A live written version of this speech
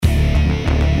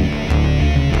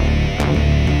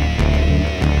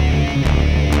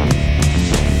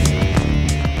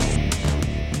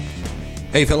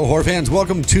Hey, fellow horror fans,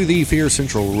 welcome to the Fear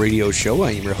Central radio show.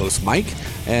 I am your host, Mike,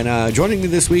 and joining me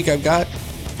this week, I've got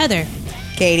Heather,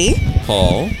 Katie,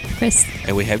 Paul, Chris,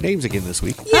 and we have names again this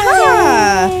week.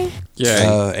 yeah.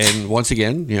 And once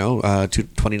again,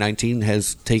 2019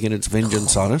 has taken its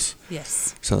vengeance on us.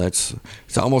 Yes. So it's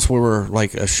almost where we're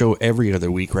like a show every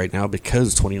other week right now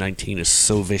because 2019 is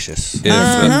so vicious.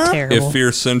 Terrible. If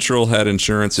Fear Central had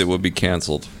insurance, it would be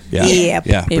canceled. Yeah, Yep.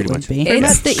 yeah, It pretty would much. be.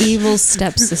 It's the evil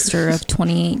stepsister of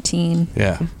 2018.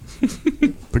 Yeah,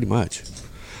 pretty much.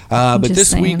 But Just this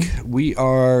saying. week we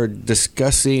are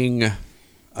discussing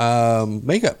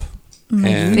makeup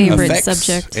and favorite effects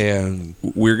subject. and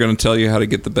We're going to tell you how to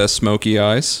get the best smoky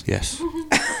eyes. yes,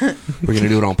 we're gonna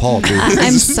do it on Paul too.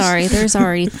 I'm sorry. There's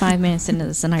already 5 minutes into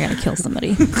this, and I gotta kill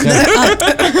somebody.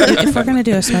 If we're gonna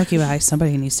do a smoky eye,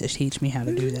 somebody needs to teach me how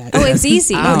to do that. Oh, it's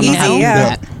easy. Oh, you easy, know?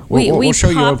 yeah. We We'll show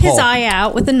you on pop his Paul. eye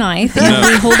out with a knife, and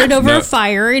we hold it over a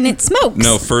fire, and it smokes.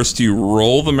 No, first you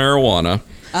roll the marijuana.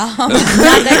 Not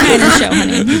that kind of show,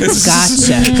 honey.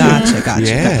 Gotcha.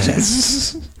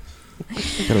 Yes.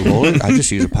 Gotta roll it. I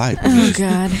just use a pipe. Oh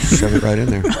God. Shove it right in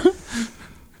there.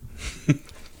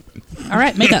 All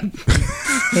right, makeup.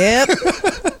 Yep.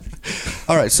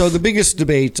 All right. So the biggest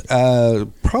debate,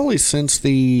 probably since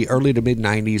the early to mid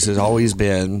 '90s, has always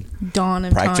been Dawn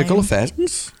of practical time.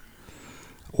 effects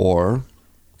or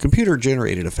computer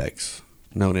generated effects,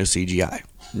 known as CGI.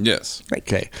 Yes.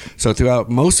 Okay. So throughout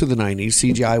most of the '90s,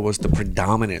 CGI was the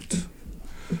predominant,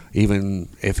 even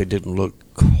if it didn't look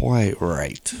quite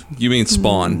right. You mean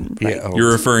Spawn. Yeah. oh,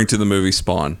 You're referring to the movie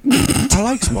Spawn. I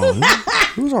like Spawn.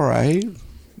 It was all right.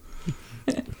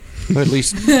 But at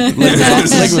least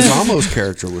Leguizamo's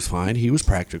character was fine. He was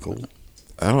practical.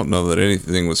 I don't know that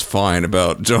anything was fine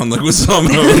about John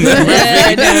Leguizamo in that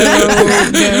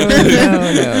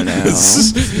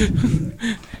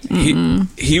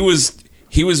movie. He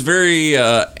was very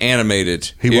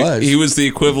animated. He was. He was the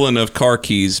equivalent of car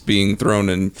keys being thrown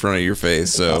in front of your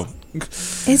face. So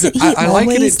Isn't he I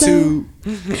liken always it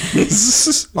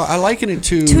to. Well, I liken it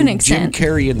to an Jim extent.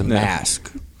 Carrey in The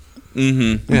Mask.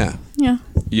 Mm-hmm. Yeah. Yeah.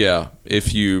 yeah,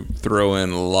 if you throw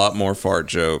in a lot more fart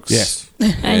jokes. Yes.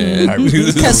 And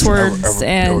cuss words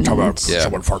and Yeah.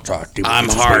 someone farts out. I'm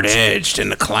hard edged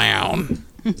and a clown.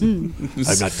 I'm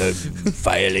not the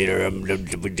violator. I'm the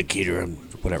vindicator. I'm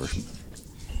whatever.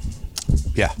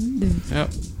 Yeah. Yep.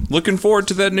 Looking forward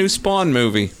to that new Spawn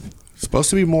movie.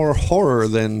 Supposed to be more horror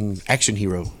than action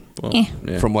hero, Well, Eh.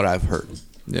 yeah. from what I've heard.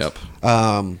 Yep. But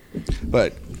I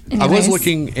was Anyways.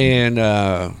 looking,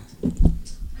 and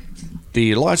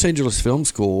the Los Angeles Film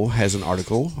School has an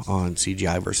article on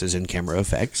CGI versus in-camera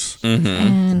effects,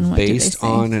 And what did they based say?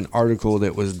 on an article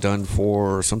that was done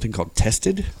for something called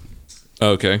Tested.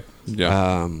 Okay.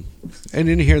 Yeah. And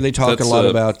in here they talk a lot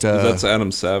about. that's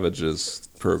Adam Savage's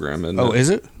program. Isn't Oh, it? is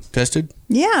it Tested?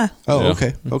 Yeah. Oh,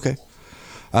 Yeah. okay.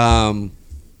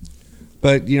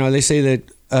 But they say that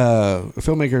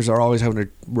filmmakers are always having to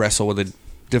wrestle with a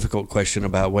difficult question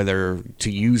about whether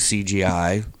to use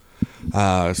CGI,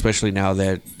 especially now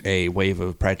that a wave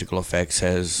of practical effects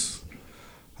has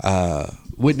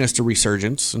witnessed a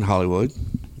resurgence in Hollywood.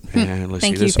 And let's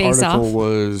Thank see, you, this Face article Off.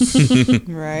 was.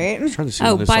 Right. Trying to see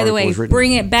when Oh, this by the article way, was written.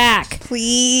 bring it back.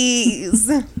 Please.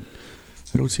 I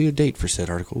don't see a date for said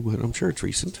article, but I'm sure it's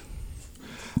recent.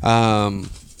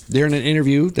 During an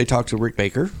interview, they talked to Rick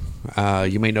Baker.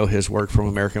 You may know his work from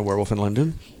American Werewolf in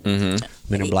London, Men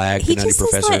in Black, He The Nutty just says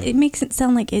Professor. that. It makes it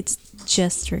sound like it's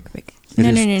just Rick Baker. It No,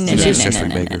 is- no, no, no, it no, is no, just no,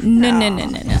 Rick no,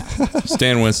 Baker. no.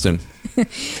 Stan Winston.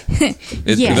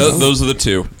 Yes. Those are the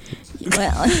two.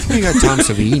 Well, You got Tom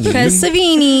Savini. because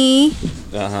Savini,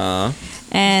 Uh-huh.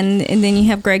 and then you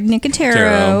have Greg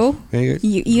Nicotero. Yeah,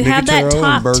 You have that Nicotero and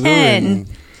top Berger 10 and-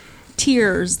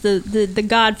 tiers, the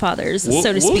Godfathers,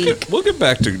 so to speak. We'll get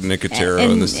back to Nicotero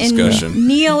in this discussion. And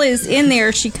Neil is in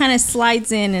there. She kind of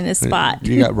slides in a spot.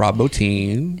 You got Rob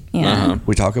Bottin. Yeah.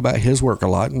 We talk about his work a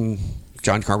lot, and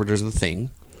John Carpenter's The Thing.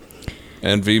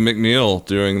 And V. McNeil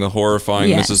doing the horrifying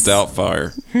Yes. Mrs.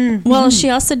 Doubtfire. Well, she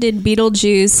also did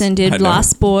Beetlejuice and I did know.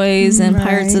 Lost Boys and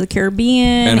Pirates of the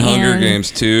Caribbean And Hunger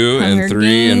Games 2 Hunger and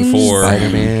 3 and Games. 4.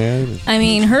 Spider-Man. I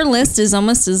mean, her list is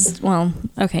almost as well.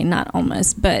 Okay, not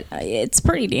almost, but it's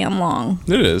pretty damn long.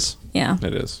 It is. Yeah.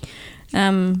 It is.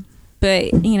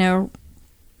 But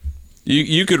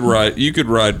You could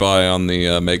ride by on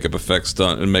the makeup effects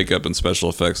done and makeup and special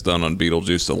effects done on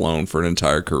Beetlejuice alone for an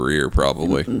entire career,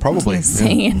 probably. Probably. I'm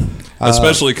saying.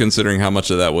 Especially considering how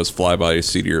much of that was fly by the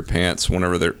seat of your pants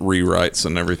whenever they're rewrites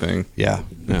and everything. Yeah.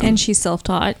 And she's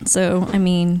self-taught, so I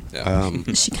mean,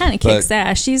 she kind of kicks but-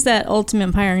 ass. She's that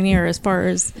ultimate pioneer as far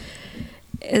as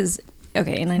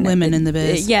okay. And I know Women in the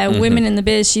biz. Yeah, women in the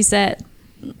biz. She's that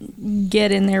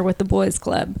get in there with the boys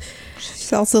club.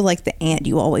 She's also like the aunt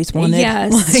you always wanted.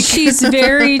 Yes, Like- she's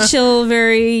very chill,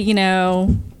 very,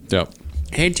 Yep.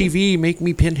 And TV, make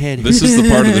me Pinhead. This is the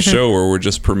part of the show where we're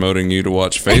just promoting you to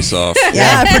watch Face Off.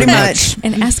 Yeah, pretty much.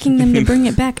 and asking them to bring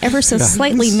it back ever so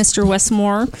slightly, Mr.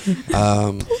 Westmore.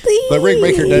 But Rick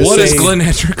Baker does What say, is Glenn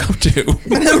Hedrick up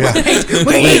to?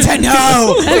 We need to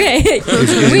know. Okay,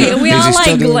 we is all he still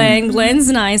like doing- Glenn. Glenn's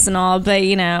nice and all, but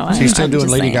She's still I'm doing just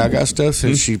Lady saying. Gaga stuff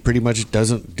since she pretty much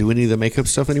doesn't do any of the makeup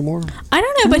stuff anymore. I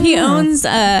don't know, but he owns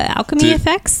Alchemy Dude.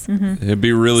 Effects. It'd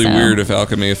be really So. weird if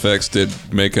Alchemy Effects did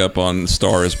makeup on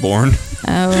Star is Born.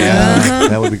 Oh, Yeah,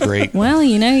 that would be great, well,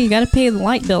 you got to pay the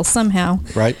light bill somehow.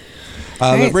 right?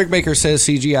 But Rick Baker says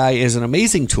CGI is an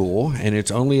amazing tool, and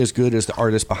it's only as good as the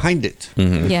artist behind it.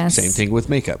 Yes. Same thing with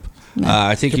makeup.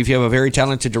 I think if you have a very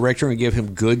talented director and give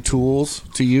him good tools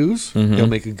to use, he'll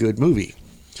make a good movie.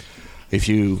 If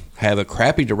you have a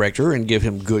crappy director and give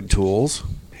him good tools,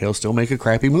 he'll still make a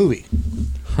crappy movie.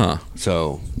 Huh.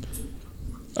 So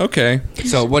Okay.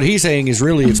 what he's saying is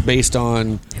really it's based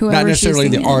on not Whoever's necessarily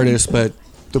the using it. artist, but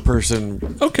the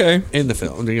person Okay. in the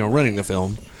film, running the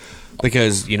film.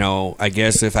 Because, I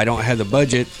guess if I don't have the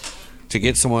budget to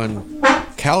get someone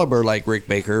caliber like Rick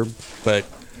Baker, but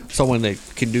someone that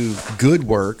can do good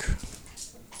work,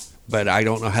 but I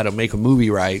don't know how to make a movie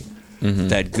right,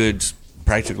 that good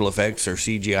practical effects or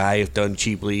CGI, if done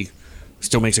cheaply,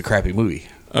 still makes a crappy movie.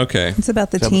 Okay. It's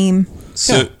about the team.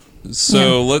 So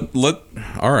let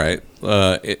all right.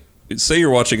 Say you're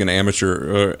watching an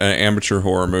amateur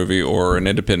horror movie or an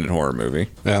independent horror movie.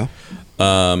 Yeah.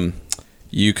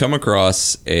 You come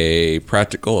across a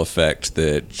practical effect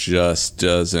that just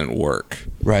doesn't work.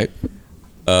 Right.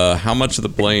 How much of the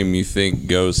blame you think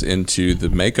goes into the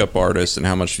makeup artist, and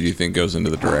how much do you think goes into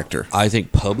the director? I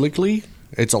think publicly,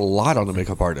 it's a lot on the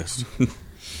makeup artist.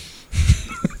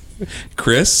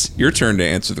 Chris, your turn to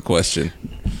answer the question.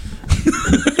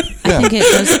 I think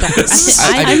it goes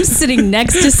back. I'm sitting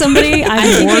next to somebody I I've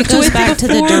think it worked goes with back to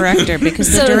the before. director because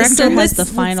the So director has let's- the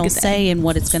let's final get that. say in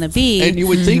what it's going to be. And you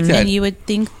would think that. And you would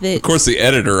think that. Of course, the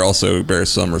editor also bears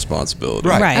some responsibility.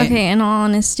 Right. Right. Okay, in all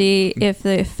honesty, if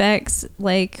the effects,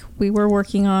 like we were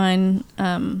working on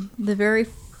the very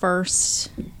first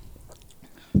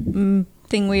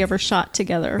thing we ever shot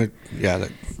together, Yeah.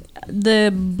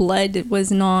 the blood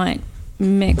was not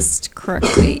mixed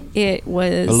correctly. It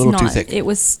was A little too not. thick. It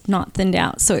was not thinned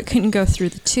out, so it couldn't go through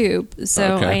the tube.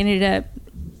 So Okay. I ended up,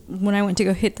 when I went to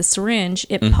go hit the syringe,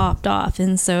 it popped off,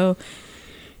 and so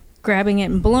grabbing it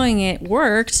and blowing it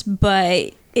worked,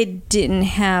 but it didn't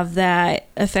have that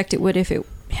effect it would if it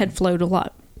had flowed a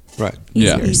lot Right.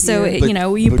 Yeah. easier. So it, But-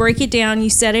 you but- break it down,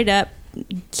 you set it up,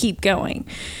 keep going.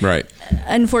 Right.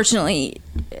 Unfortunately,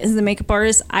 as the makeup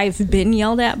artist, I've been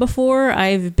yelled at before.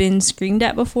 I've been screamed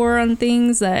at before on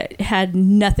things that had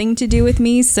nothing to do with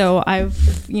me. So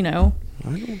I've, I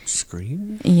don't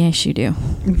scream. yes, you do.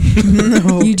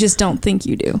 You just don't think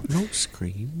you do. I don't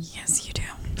scream. Yes, you do.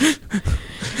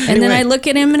 And then I look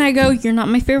at him and I go, "You're not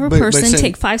my favorite But person. say-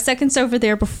 Take 5 seconds over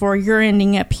there before you're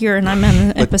ending up here, and I'm on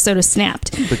an episode of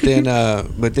Snapped." But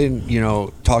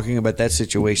then, talking about that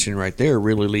situation right there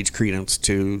really leads credence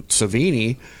to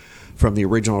Savini from the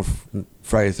original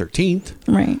Friday the 13th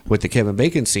Right. with the Kevin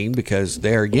Bacon scene, because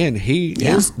there again,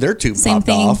 Yeah. their tube Same popped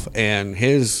thing. off and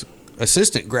his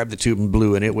assistant grabbed the tube and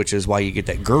blew in it, which is why you get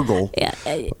that gurgle Yeah.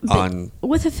 But on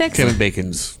with effects, Kevin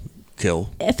Bacon's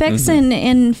kill. effects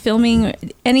and filming,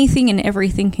 anything and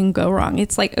everything can go wrong.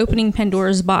 It's like opening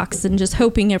Pandora's box and just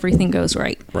hoping everything goes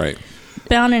right. Right.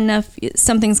 Bound enough,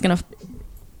 something's gonna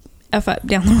f up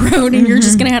down the road, and you're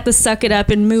just gonna have to suck it up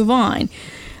and move on.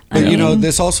 But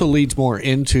this also leads more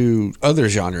into other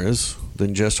genres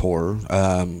than just horror.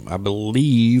 I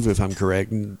believe, if I'm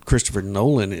correct, Christopher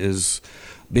Nolan is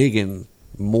big in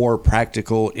more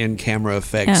practical in-camera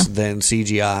effects Yeah. than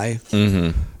CGI.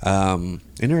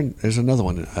 And there's another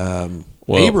one.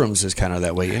 Well- Abrams is kind of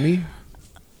that way, isn't he?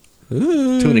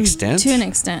 To an extent. To an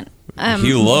extent.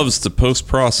 He loves to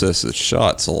post-process his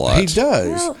shots a lot. He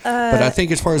does. But I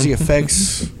think as far as the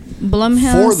effects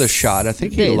Blumhouse for the shot, I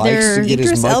think he likes to get as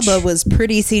Idris much. Elba was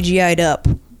pretty CGI'd up.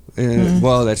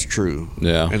 Well, that's true.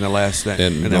 Yeah. In the last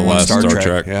In that the one last Star Star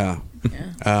Trek. Trek.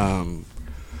 Yeah.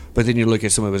 But then you look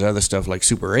at some of his other stuff like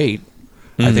Super 8.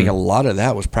 I think a lot of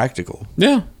that was practical.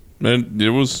 Yeah. And it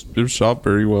was shot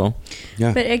very well.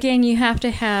 Yeah. But again, you have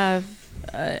to have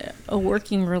a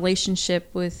working relationship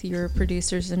with your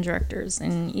producers and directors,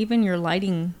 and even your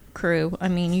lighting crew. I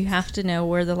mean, you have to know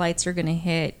where the lights are going to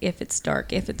hit, if it's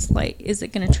dark, if it's light, is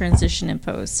it going to transition in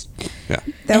post? Yeah.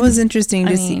 That was interesting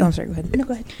to I see. mean- Oh, I'm sorry. Go ahead. No,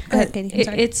 go ahead. Go ahead, Katie. I'm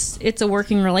sorry. It's a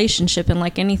working relationship, and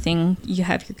like anything, you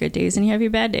have your good days and you have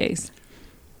your bad days.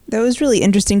 That was really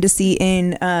interesting to see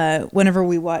in whenever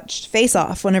we watched Face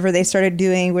Off, whenever they started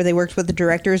doing where they worked with the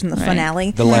directors in the Right.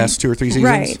 finale. The last 2 or 3 seasons.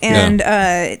 Right. And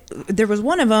there was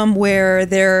one of them where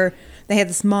they had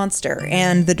this monster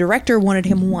and the director wanted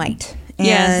him white. And,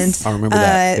 Yes. I remember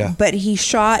that, yeah. But he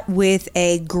shot with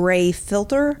a gray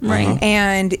filter. Right.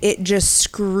 And it just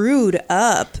screwed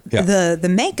up Yeah. the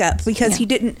makeup because he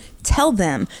didn't tell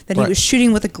them that he Right. was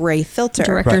shooting with a gray filter.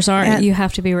 Directors aren't. And- You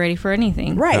have to be ready for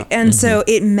anything. Right. And so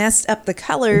it messed up the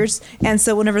colors. And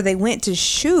so whenever they went to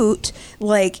shoot,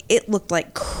 like it looked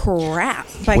like crap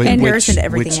by comparison to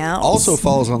everything which else. also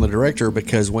falls on the director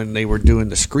because when they were doing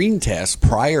the screen test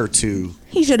prior to,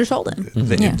 he should have told him.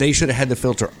 Yeah. they should have had the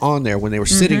filter on there when they were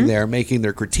sitting there making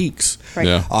their critiques Right.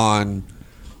 Yeah. on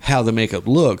how the makeup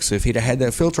looks. If he'd have had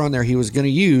that filter on there he was going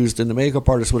to use, then the makeup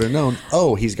artist would have known,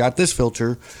 oh, he's got this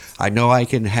filter. I know I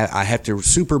have to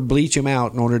super bleach him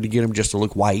out in order to get him just to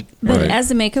look white. But Right.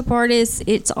 as a makeup artist,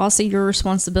 it's also your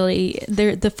responsibility.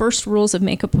 The first rules of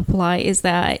makeup apply is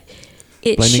that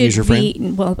it Blending is should your be,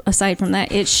 well, aside from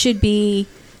that, it should be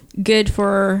good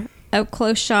for up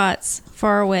close shots,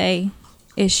 far away.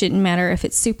 It shouldn't matter if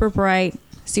it's super bright,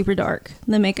 super dark.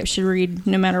 The makeup should read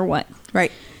no matter what.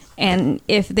 Right. And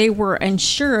if they were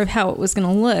unsure of how it was going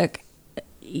to look,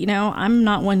 you know, I'm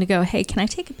not one to go, hey, can I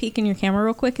take a peek in your camera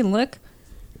real quick and look?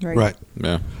 Right.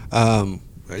 Yeah.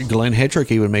 Glenn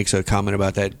Hedrick even makes a comment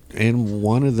about that in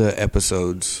one of the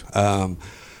episodes.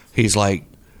 He's like,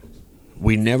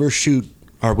 we never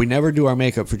do our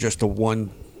makeup for just a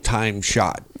one-time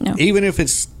shot. No. Even if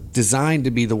it's designed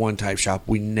to be the one-time shot,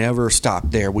 we never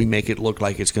stop there. We make it look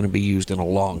like it's going to be used in a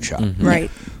long shot.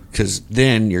 Right. Because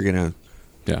then you're going to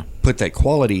Yeah. put that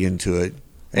quality into it.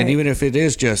 And Right. even if it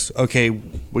is just, okay,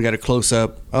 we got a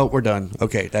close-up. Oh, we're done.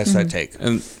 Okay, that's that take.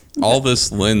 And all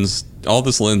this lends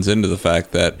into the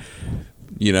fact that,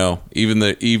 you know, even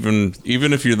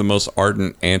if you're the most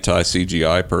ardent anti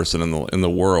CGI person in the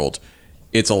world,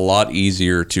 it's a lot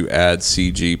easier to add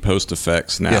CG post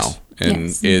effects now. Yes. And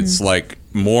Yes. it's like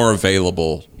more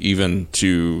available even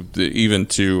to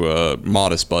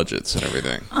modest budgets and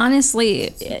everything.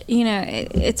 Honestly, you know,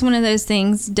 it's one of those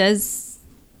things. Does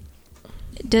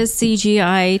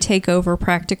CGI take over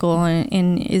practical,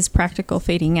 and is practical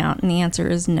fading out? And the answer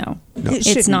is no. It It's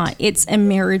shouldn't. not. It's a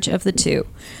marriage of the two.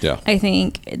 Yeah. I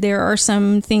think there are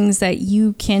some things that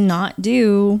you cannot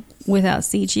do without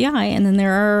CGI, and then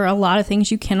there are a lot of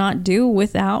things you cannot do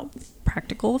without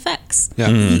practical effects.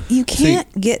 Yeah. You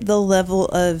can't get the level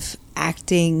of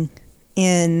acting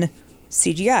in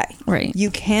CGI. Right.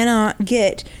 You cannot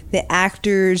get the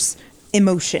actor's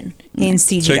emotion in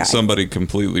CGI. Take somebody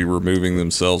completely removing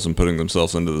themselves and putting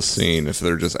themselves into the scene if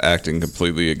they're just acting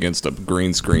completely against a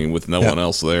green screen with no Yeah. one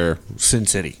else there. Sin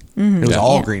City. It was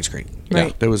all Yeah. green screen.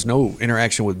 Right. There was no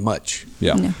interaction with much.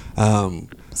 Yeah. No.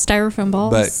 Styrofoam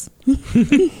balls.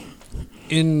 In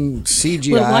Little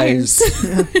CGI's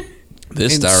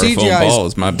This in styrofoam CGI's ball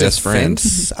is my best friend.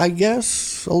 defense, I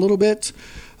guess, a little bit.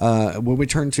 When we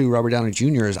turn to Robert Downey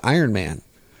Jr. as Iron Man,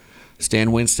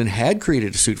 Stan Winston had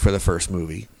created a suit for the first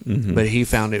movie, but he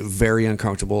found it very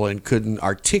uncomfortable and couldn't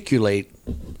articulate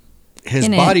his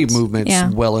In body it, movements yeah.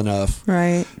 well enough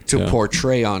Right. to Yeah.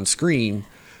 portray on screen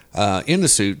in the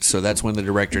suit. So that's when the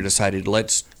director decided,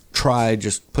 let's try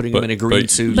just putting him But- in a green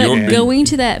but suit. But You're- going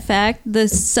to that fact,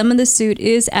 some of the suit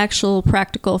is actual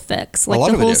practical effects, like lot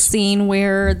the of it whole is. scene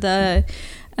where the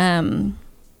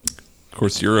Of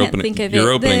course, you're Can't opening think of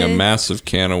you're it. opening a The- massove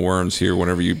can of worms here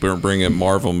whenever you bring in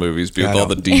Marvel movies with I all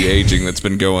know. the de-aging that's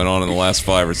been going on in the last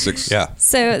 5 or 6. yeah.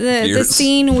 So the Years.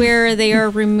 scene where they are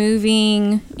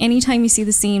removing, anytime you see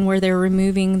the scene where they're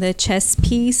removing the chest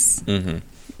piece,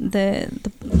 the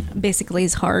basically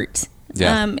his heart,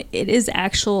 Yeah. it is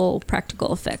actual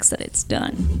practical effects that it's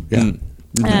done. Yeah.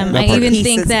 I part even Pieces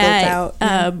think built that out.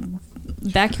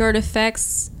 Backyard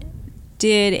Effects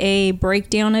did a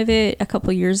breakdown of it a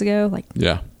couple years ago, like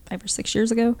Yeah. 5 or 6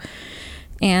 years ago.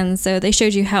 And so they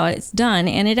showed you how it's done,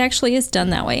 and it actually is done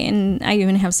that way. And I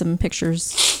even have some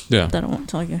pictures Yeah. that I won't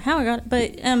tell you how I got it.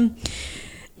 But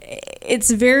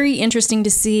it's very interesting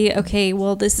to see, okay,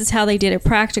 well, this is how they did it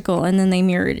practical, and then they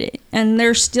mirrored it. And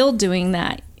they're still doing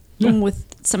that with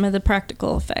some of the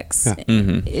practical effects.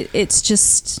 It's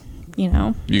just, you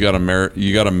know. You got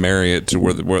to marry it to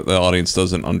where the audience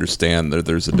doesn't understand that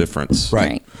there's a difference.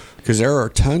 Right. Right. Because there are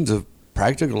tons of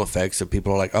practical effects that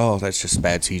people are like, oh, that's just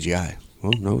bad CGI.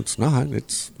 well, no, it's not.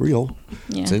 It's real.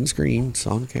 Yeah. It's in screen. It's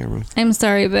on camera. I'm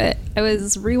sorry, but I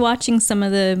was rewatching some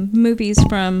of the movies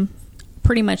from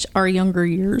pretty much our younger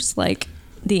years, like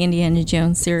the Indiana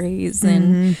Jones series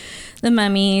and the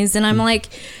Mummies, and I'm like,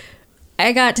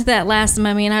 I got to that last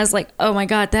Mummy, and I was like, oh my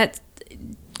god, that's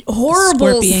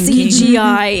horrible Scorpion King.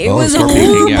 CGI. It Oh, was Scorpion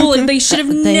King, horrible, yeah. and they should have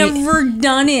never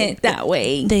done it that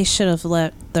way. They should have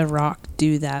let The Rock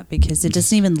do that because it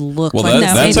doesn't even look Well, like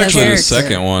that's that actually the character.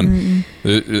 second one. Are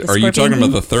you Scorpion talking about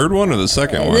King? the third one or the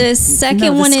second one? The second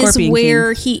No, the one is Scorpion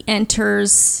where King. he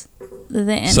enters the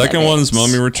end. Second of it. one's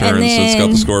Mummy Returns. And So it's got the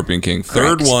then- Scorpion King.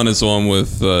 Third Correct. one is the one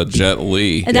with Jet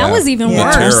Li. That Yeah. was even The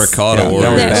worse. Terracotta Yeah, that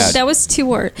Warriors. was bad. That was too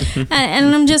worse.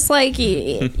 And I'm just like,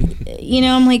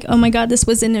 I'm like, oh my God, this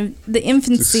was in the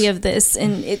infancy of this,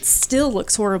 and it still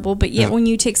looks horrible. But yet, Yeah. when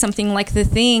you take something like The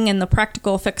Thing and the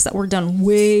practical effects that were done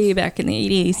way back in the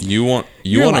 80s, You want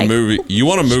You're a like, movie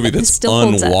this that's still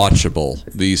holds up. unwatchable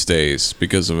these days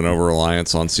because of an over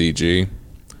reliance on CG.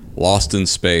 Lost in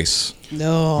Space.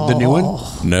 No. The new one?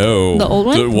 No, The old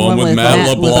one? the one with with Matt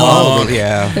Matt LeBlanc,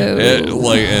 Yeah.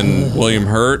 and William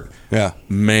Hurt. Yeah.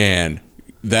 Man,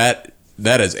 that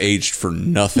has aged for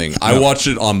nothing. I watched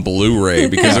it on Blu-ray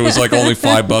because it was like only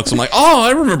 $5. I'm like, oh,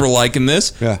 I remember liking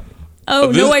this. Yeah. oh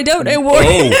This- no, I don't. I wore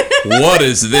Oh, what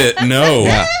is this? No,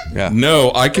 Yeah.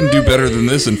 no, I can do better than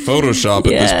this in Photoshop at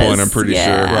this Yes, point. I'm pretty yeah.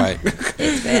 sure. Right.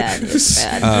 It's bad. It's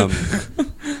bad.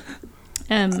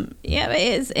 Yeah, but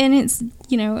it's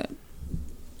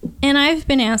and I've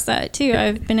been asked that too.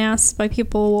 I've been asked by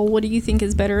people, well, what do you think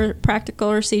is better,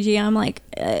 practical or CG? I'm like,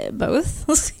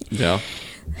 both. Yeah.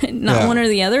 Not Yeah. one or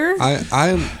the other.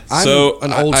 I'm So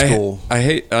an old school. I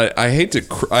hate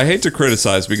to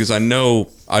criticize because I know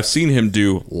I've seen him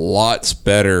do lots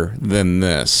better than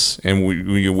this, and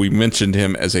we mentioned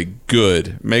him as a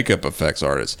good makeup effects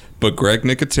artist. But Greg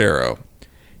Nicotero,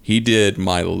 he did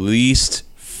my least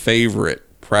favorite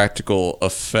practical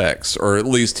effects, or at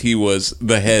least he was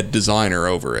the head designer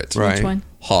over it. Right. Which one?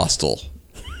 Hostel.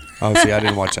 Oh, see, I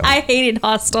didn't watch that one. I hated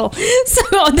Hostel, so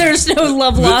there's no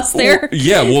love lost there.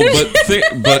 Yeah, well,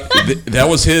 that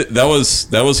was his.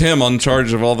 That was him on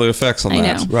charge of all the effects on I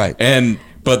that. know. Right.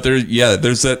 But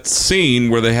there's that scene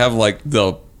where they have like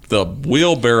the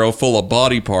wheelbarrow full of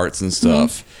body parts and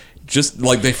stuff. Just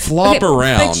like they flop Okay,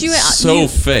 around, but so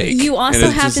fake. You And also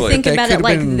it's have just to like- think That about could it have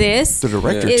like been this. the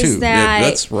director, is too. that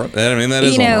that's right. I mean, that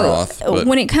is you know, on Roth. But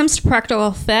when it comes to practical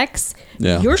effects,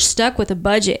 Yeah. you're stuck with a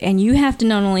budget, and you have to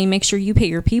not only make sure you pay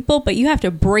your people, but you have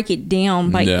to break it down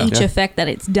by Yeah. each Yeah. effect that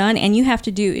it's done, and you have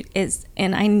to do it as,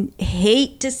 and I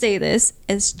hate to say this,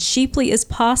 as cheaply as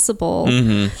possible,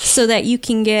 Mm-hmm. so that you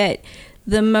can get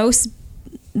the most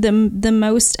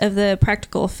of the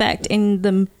practical effect and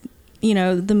the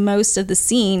most of the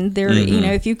scene there. Mm-hmm.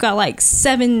 If you've got like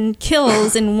 7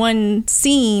 kills in one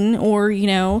scene, or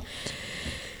I'm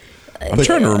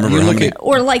trying to remember you how look many. at-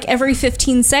 or like every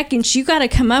 15 seconds, you got to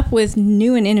come up with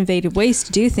new and innovative ways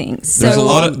to do things. So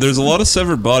There's a lot of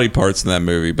severed body parts in that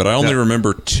movie, but I only Yeah.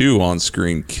 remember 2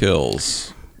 on-screen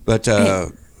kills. But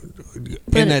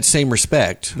in that same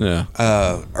respect, Yeah.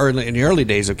 in the early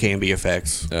days of KMB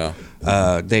effects, Yeah.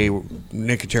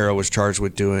 Nicotero was charged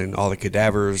with doing all the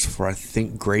cadavers for, I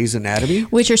think, Grey's Anatomy.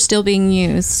 which are still being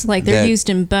used. Like they're That used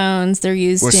in Bones. They're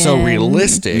used Was in so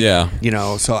realistic. Yeah.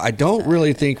 So I don't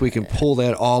really think we can pull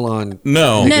that all on.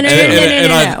 No. No, no, no, and,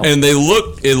 no, and, no. and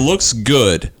it looks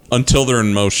good until they're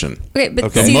in motion. Okay,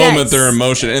 but The see, moment that's- they're in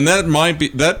motion, and that might be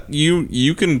that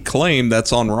you can claim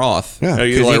that's on Roth. Yeah,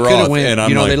 You because like he could Roth, have went. and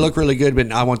I'm They like, look really good,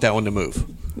 but I want that one to move.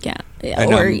 Yeah,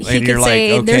 And, or and he you're could like,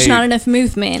 say there's okay. not enough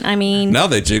movement. I mean, now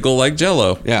they jiggle like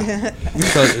Jello. Yeah.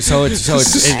 so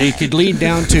it could lead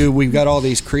down to we've got all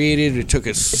these created. It took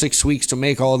us 6 weeks to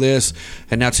make all this,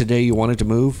 and now today you want it to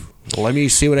move. Well, let me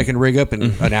see what I can rig up in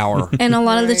an hour. and a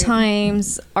lot of the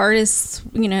times, artists,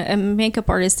 makeup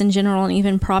artists in general, and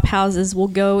even prop houses will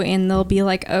go and they'll be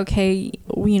like, okay,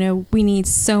 we need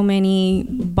so many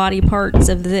body parts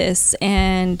of this,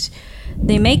 and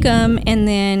they make them, and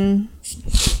then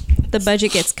the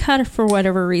budget gets cut for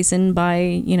whatever reason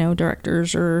by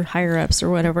directors or higher ups or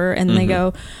whatever, and they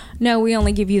go, no, we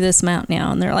only give you this amount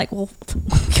now, and they're like, well,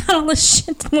 we got all this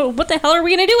shit. What the hell are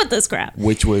we gonna do with this crap?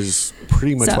 Which was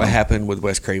pretty much So- what happened with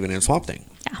Wes Craven and Swamp Thing,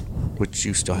 Yeah. which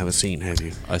you still haven't seen, have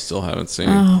you? I still haven't seen.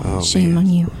 Oh, shame on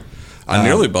you. I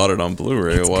nearly bought it on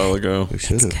Blu-ray a while ago. We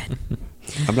should have.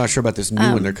 I'm not sure about this new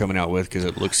one they're coming out with because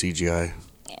it looks CGI.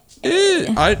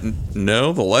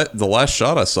 The last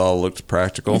shot I saw looked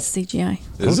practical. It's CGI.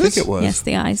 I don't think it was. Yes,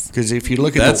 the eyes. Because if you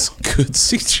look at That's good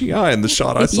CGI in the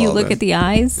shot I If saw. you look then. at the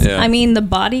eyes, Yeah. I mean, the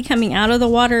body coming out of the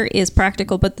water is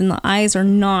practical, but then the eyes are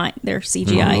not. They're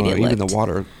CGI. even the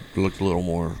water looked a little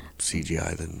more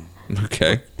CGI than.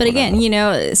 Okay. But again,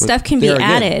 stuff can be there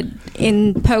again- added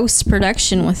in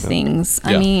post-production with things.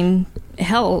 I Yeah. mean,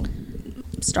 hell,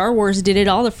 Star Wars did it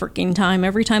all the freaking time.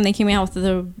 Every time they came out with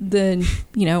the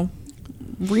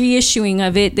reissuing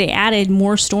of it, they added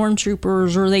more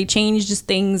stormtroopers, or they changed just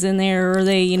things in there, or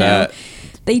they,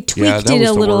 they tweaked that it was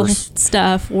a the little worst.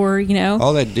 stuff, or,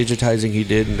 All that digitizing he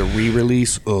did in the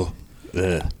re-release. Oh,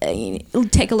 ugh.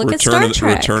 take a look at Star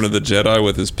Trek. Return of the Jedi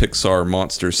with his Pixar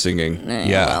monster singing.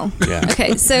 Yeah. Yeah.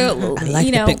 Okay, so, I like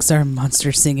the Pixar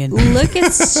monster singing. look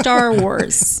at Star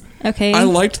Wars. Okay. I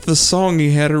liked the song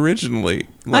he had originally.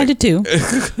 I did too.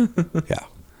 Yeah.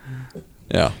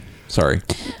 Yeah. Sorry.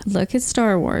 Look at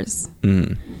Star Wars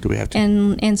Do we have to?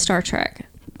 and Star Trek.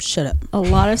 Shut up. A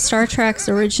lot of Star Trek's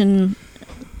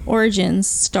origins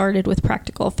started with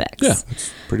practical effects. Yeah.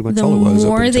 That's pretty much The all it was. up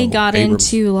more they until got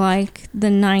Abrams. into like the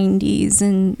 90s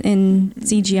and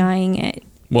CGIing it,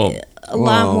 Well, a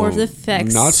lot more of the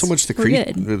effects. Not so much the were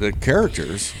good. the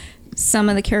characters. Some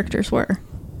of the characters were.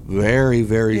 Very,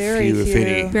 very, few, if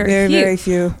any. Very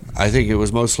few. I think it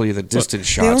was mostly the distance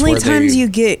shots. The only where times they, you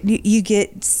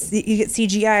get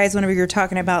CGI is whenever you're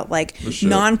talking about like sure.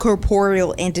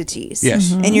 non-corporeal entities.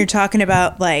 Yes. And you're talking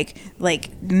about like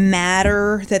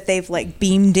matter that they've like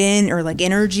beamed in, or like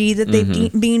energy that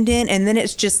they've beamed in, and then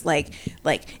it's just like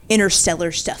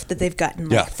interstellar stuff that they've gotten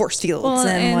like Yeah. force fields Well,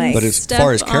 and and like But as stuff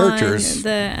far as on characters,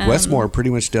 the, Westmore pretty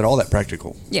much did all that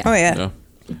practical. Yeah. oh yeah. yeah.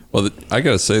 Well, I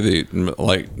gotta say we're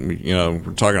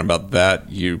talking about that.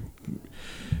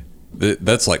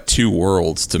 That's like two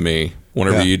worlds to me.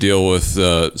 Whenever Yeah. you deal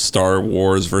with Star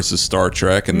Wars versus Star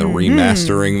Trek and the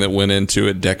remastering that went into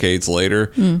it decades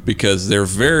later, because they're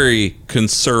very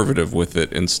conservative with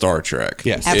it in Star Trek.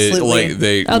 Yes. Absolutely.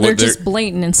 They're just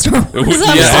blatant in Star Wars.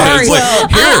 I'm Yeah, sorry. it's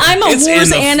like, here, I'm a it's in Wars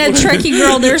the- and a Trekkie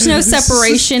girl. There's no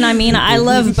separation. I mean, I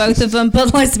love both of them,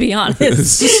 but let's be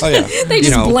honest. Oh yeah, They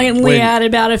just blatantly add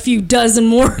about a few dozen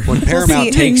more. when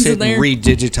Paramount takes things in it there. and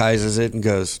re-digitizes it and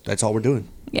goes, "That's all we're doing."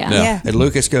 Yeah. Yeah. And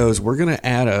Lucas goes, "We're gonna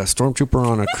add a stormtrooper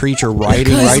on a creature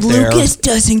riding right there." Lucas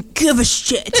doesn't give a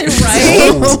shit.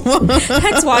 Right?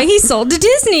 That's why he sold to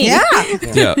Disney. Yeah.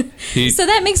 Yeah. So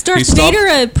that makes Darth he stopped- Vader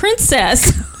a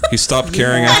princess. He stopped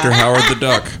caring after Howard the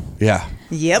Duck. Yeah.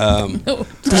 Yep. Well,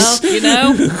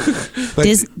 But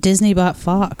Disney bought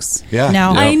Fox. Yeah.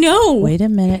 Now, I know. wait a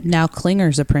minute. Now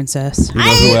Klinger's a princess. you know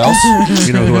who else?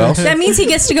 You know who else? That means he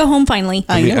gets to go home finally.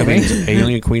 I know. I mean,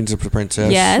 Alien Queen's a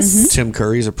princess. Yes. Tim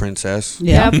Curry's a princess.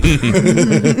 Yep.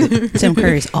 Yep. Tim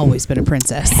Curry's always been a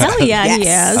princess. Hell yeah, he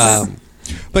Yes. has.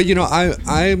 But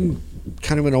I'm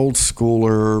kind of an old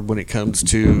schooler when it comes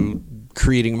to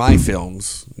creating my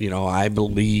films. I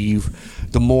believe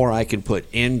the more I can put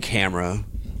in camera,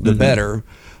 the better.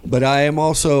 But I am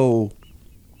also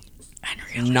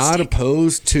not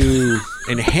opposed to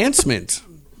enhancement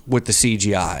with the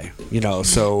CGI.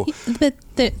 So But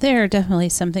there are definitely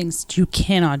some things you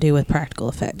cannot do with practical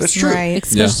effects. that's true. Right.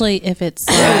 Especially if it's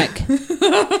like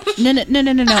no.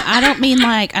 I don't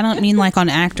mean like on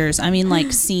actors. I mean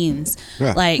like scenes,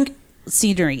 Yeah. like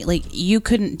scenery. Like you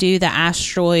couldn't do the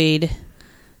asteroid,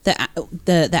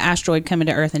 the asteroid coming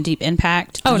to Earth in Deep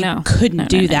Impact. Oh, you no. couldn't No,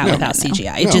 do no, that no, without no, no.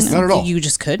 CGI. It No, just not at all. you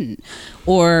just couldn't.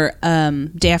 Or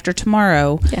Day After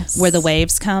Tomorrow, Yes. where the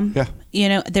waves come.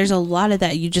 Yeah. There's a lot of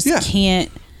that you just Yeah. can't.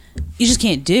 You just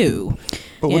can't do.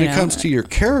 But when You it know. comes to your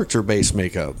character-based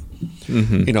makeup,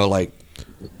 like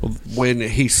when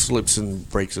he slips and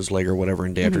breaks his leg or whatever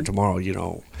in Day After Tomorrow,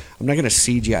 I'm not going to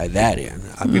CGI that in.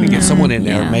 I'm going to get someone in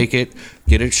there, Yeah. make it,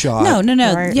 get it shot. No.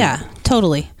 Right. Yeah,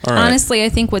 totally. All right. Honestly, I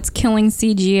think what's killing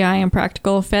CGI and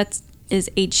practical effects is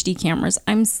HD cameras.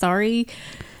 I'm sorry,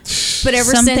 but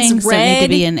ever Some since things don't need to Red,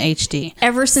 be in HD.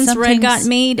 ever since some Red got things-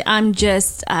 made, I'm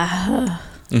just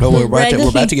But we're Red-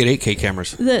 about to get 8K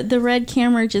cameras. the Red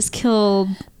camera just killed,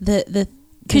 The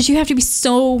because you have to be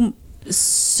so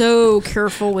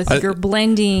careful with your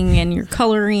blending and your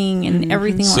coloring and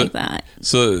everything like that.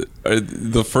 So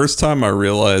the first time I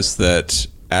realized that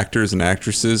actors and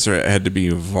actresses had to be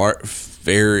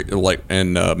very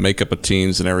and makeup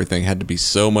teams and everything had to be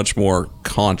so much more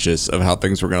conscious of how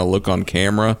things were going to look on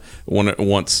camera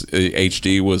once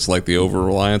HD was like the over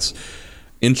reliance.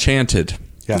 Enchanted.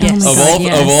 Yeah. Yes. Oh my God,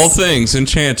 yes. Of all things,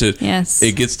 Enchanted. Yes.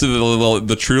 It gets to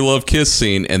the true love kiss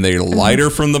scene, and they light her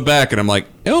from the back, and I'm like,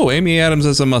 oh, Amy Adams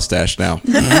has a mustache now.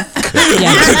 yeah.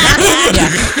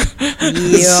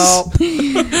 Yup.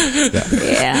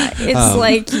 Yeah, it's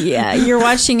like, you're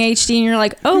watching HD and you're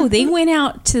like, oh, they went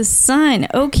out to sun.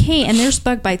 Okay, and there's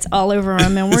bug bites all over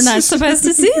them, and we're not supposed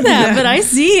to see that, but I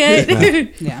see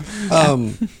it. Yeah.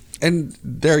 and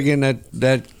there again,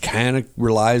 that kind of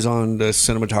relies on the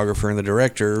cinematographer and the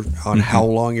director on how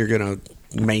long you're going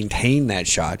to maintain that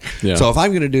shot. Yeah. So if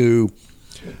I'm going to do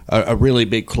a really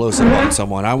big close-up on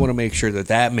someone, I want to make sure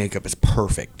that makeup is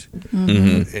perfect,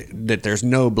 that there's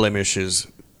no blemishes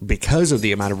because of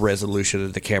the amount of resolution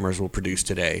that the cameras will produce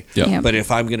today. Yeah. Yeah. But if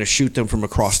I'm going to shoot them from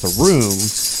across the room,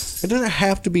 it doesn't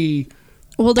have to be.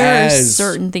 Well, there are as-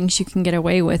 certain things you can get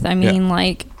away with. I mean,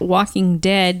 like Walking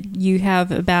Dead, you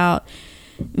have about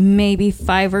maybe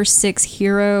 5 or 6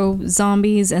 hero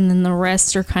zombies, and then the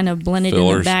rest are kind of blended in the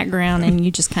Fillers. background, and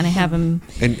you just kind of have them.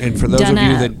 And for those Done of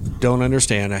you up. that don't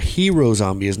understand, a hero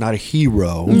zombie is not a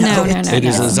hero. No. It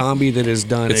is a zombie that is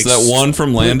done. It's that one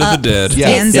from Land of the Dead. Yeah.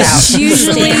 Stands It's out.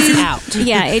 usually Stands out.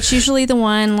 Yeah, it's usually the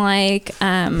one like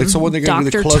It's the one they're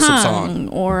gonna do the Dr. close-ups Tongue, on.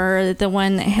 or the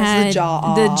one that Has the had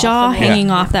jaw the off jaw and- hanging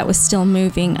Yeah. off that was still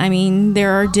moving. I mean,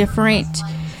 there are different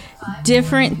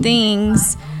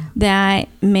things that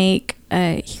make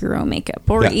a hero makeup,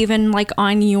 or Yeah. even like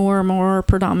on your more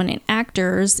predominant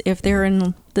actors, if they're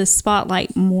in the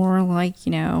spotlight more, like,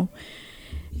 you know,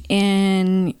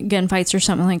 in gunfights or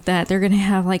something like that, they're gonna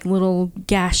have like little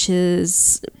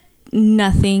gashes,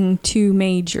 nothing too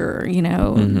major, you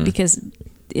know, because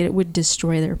it would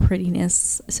destroy their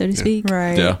prettiness, so to speak.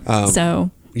 Right. Yeah.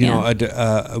 So You yeah.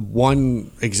 know,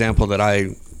 one example that I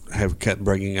have kept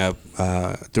bringing up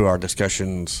through our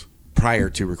discussions prior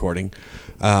to recording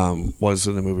was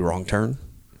in the movie Wrong Turn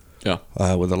Yeah.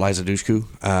 with Eliza Dushku.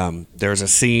 There's a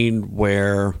scene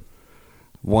where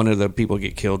one of the people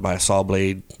get killed by a saw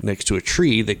blade next to a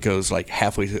tree that goes like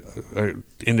halfway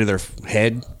into their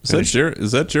head.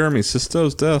 Is that Jeremy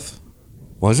Sisto's death?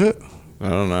 Was it? I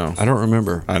don't know. I don't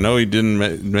remember. I know he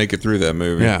didn't make it through that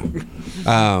movie. Yeah.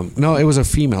 No, it was a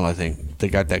female, I think, that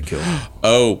got that killed.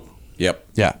 Oh, yep.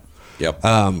 Yeah. Yep.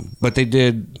 But they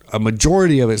did a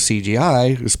majority of it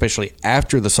CGI, especially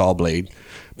after the saw blade,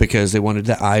 because they wanted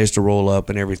the eyes to roll up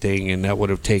and everything, and that would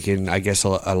have taken, I guess,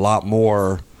 a lot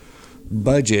more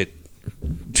budget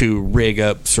to rig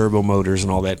up servo motors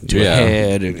and all that to a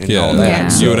head and all that. Yeah.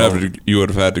 So- You would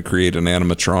have had to create an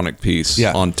animatronic piece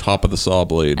Yeah. on top of the saw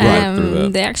blade right through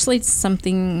that. They actually did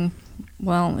something.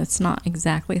 Well, it's not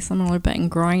exactly similar, but in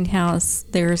Grindhouse,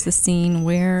 there's a scene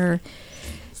where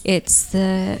it's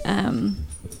the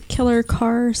killer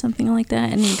car or something like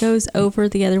that, and it goes over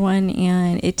the other one,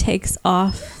 and it takes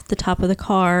off the top of the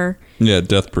car. Yeah,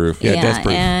 Death Proof. Yeah, Death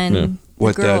Proof. And Yeah.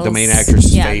 With the girl's- main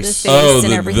actress's yeah, face. The face Oh,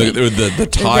 and everything. the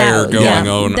tire That- going yeah,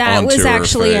 on that onto was her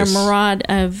actually face. a mirage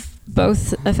of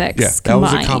both effects. Yeah, that was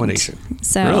a combined. combination.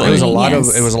 So Really? I It was a mean, lot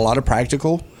yes. of a lot of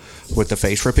practical with the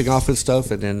face ripping off and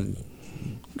stuff, and then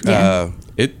Yeah.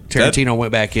 Tarantino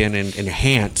went back in and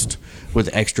enhanced with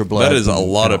extra blood. That is a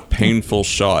lot and- of painful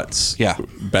shots. Yeah.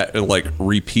 Like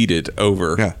repeated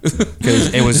over. Yeah,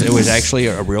 because it was actually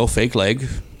a real fake leg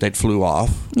that flew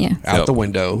off. Yeah. out Yep. the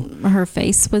window. Her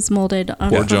face was molded on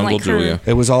Poor from Jungle like her, Julia.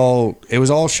 It was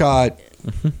all shot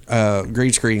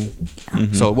green screen,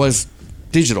 so it was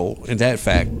digital in that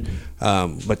fact.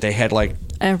 But they had like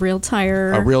a real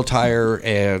tire, a real tire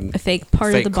and a fake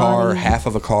part fake of the car, body. half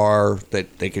of a car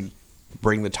that they could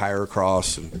bring the tire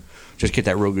across and just get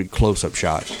that real good close up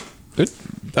shot.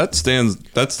 That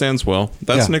stands well.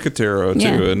 That's Yeah. Nicotero too,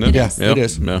 Yeah, isn't it? it Yeah, is. it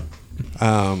is. Yeah.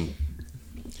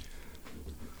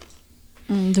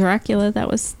 Dracula.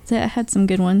 That had some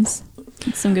good ones,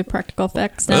 some good practical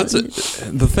effects. That's it.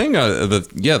 The thing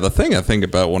I think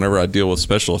about whenever I deal with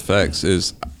special effects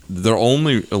is they're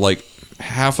only like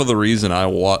half of the reason I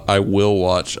will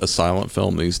watch a silent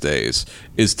film these days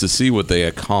is to see what they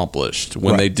accomplished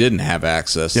when Right. they didn't have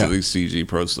access Yeah. to these CG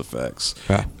post effects.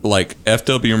 Yeah. Like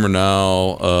F.W.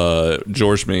 Murnau,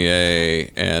 Georges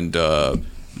Méliès, and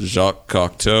Jacques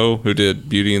Cocteau, who did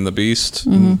Beauty and the Beast.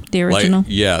 the original.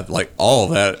 Like all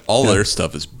their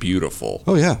stuff is beautiful.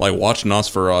 Oh, yeah. Like watch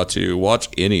Nosferatu, watch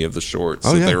any of the shorts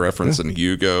Oh, that yeah, they reference in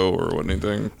Hugo or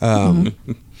anything.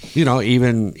 You know,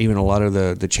 even a lot of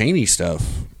the Chaney stuff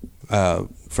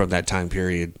from that time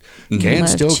period can Love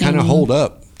still kind of Chaney. hold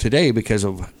up today because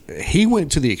of he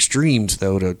went to the extremes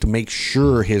though to make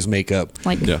sure his makeup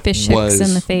like Yeah. fish hooks Was-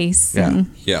 in the face. yeah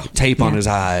And, Yeah. tape on Yeah. his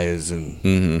eyes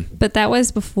and but that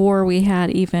was before we had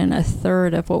even a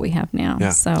third of what we have now.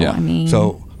 Yeah. So Yeah. I mean,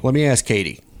 so let me ask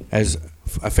Katie as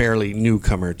a fairly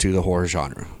newcomer to the horror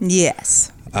genre.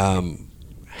 Yes.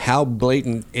 How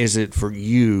blatant is it for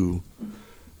you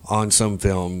on some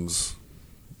films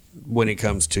when it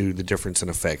comes to the difference in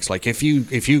effects? Like if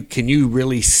you can you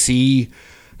really see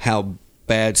how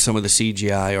bad some of the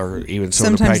CGI or even some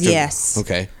of the Sometimes practical? yes.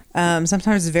 Okay.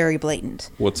 Sometimes very blatant.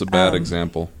 What's a bad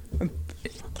example?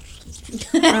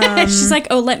 She's like,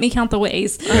 oh, let me count the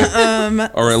ways.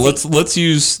 All right, let's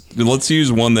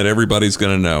use one that everybody's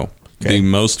gonna know. Okay. The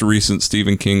most recent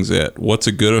Stephen King's It. What's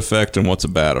a good effect and what's a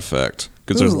bad effect?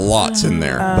 Because there's lots in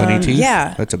there. Bunny teeth?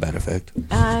 yeah. That's a bad effect.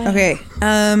 Okay.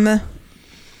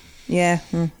 Yeah.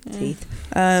 Teeth.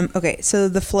 Okay. So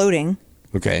the floating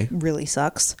Okay. really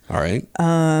sucks. All right.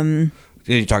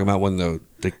 You're talking about when the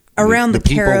Around the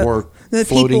people were the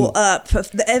floating. people up,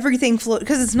 everything float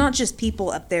because it's not just people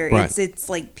up there. Right. It's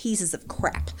like pieces of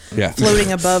crap. Yeah.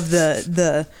 Floating above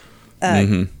the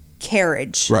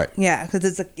carriage. Right. Yeah,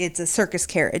 because it's a circus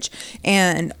carriage,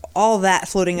 and all that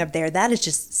floating up there. That is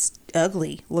just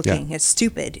ugly looking. Yeah. It's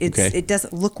stupid. Okay. It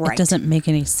doesn't look right. It doesn't make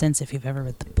any sense if you've ever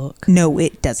read the book. No,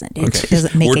 it doesn't. It Okay.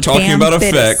 doesn't make We're a talking damn about bit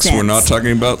of effects. We're sense. not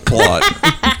talking about plot.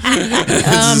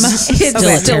 It's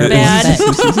Still a terrible bad.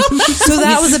 effect. So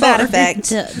that was a bad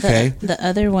effect. Okay. The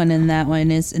other one in that one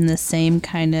is in the same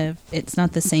kind of, it's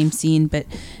not the same scene, but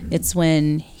it's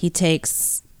when he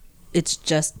takes, it's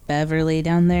just Beverly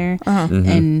down there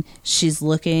and she's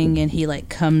looking and he like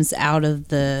comes out of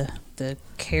the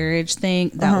carriage thing.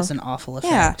 That was an awful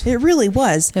Yeah, effect. it really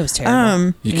was. It was terrible. You know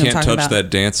what I'm can't talking touch about? that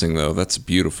dancing though. That's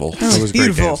beautiful. That was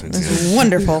great Beautiful. dancing, It yeah. was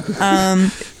wonderful.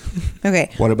 Okay.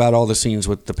 What about all the scenes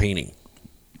with the painting?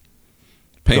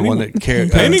 Painting, The one that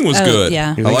painting was Oh, good.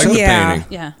 yeah. You I think like so? the Yeah. painting.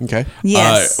 Yeah. Okay.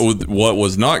 Yes. What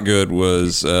was not good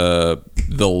was the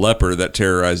leper that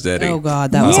terrorized Eddie. Oh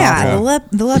God, that was yeah, awful.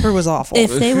 the leper was awful.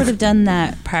 If they would have done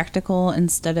that practical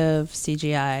instead of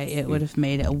CGI, it would have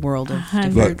made a world of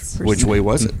difference. But which way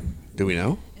was it? Do we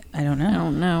know? I don't know. I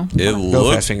don't know.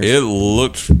 It fast fingers.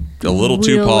 looked a little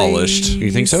too Really polished. You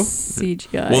think so?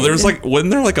 CGI. Well, there's like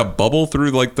wasn't there like a bubble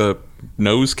through like the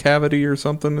nose cavity or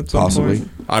something at some Possibly. point?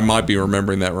 I might be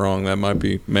remembering that wrong. That might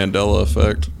be Mandela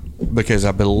effect. Because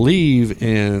I believe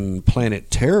in Planet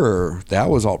Terror, that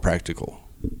was all practical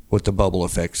with the bubble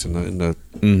effects and the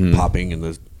popping and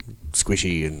the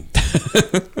squishy and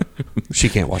she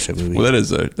can't watch that movie. Well,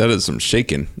 that is some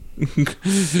shaking. Got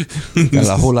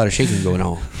a whole lot of shaking going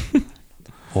on.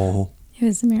 Oh, It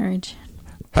was a marriage.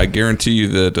 I guarantee you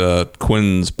that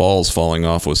Quinn's balls falling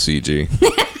off was CG.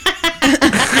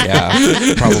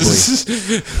 yeah,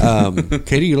 probably.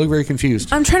 Katie, you look very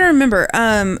confused. I'm trying to remember.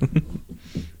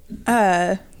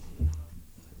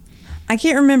 I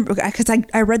can't remember because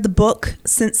I read the book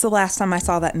since the last time I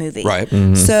saw that movie. Right.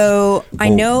 So I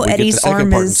Well, know we get Eddie's the second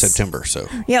arm part in is September. So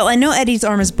Yeah, well, I know Eddie's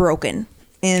arm is broken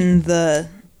in the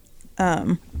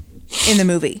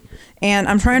movie. And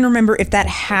I'm trying to remember if that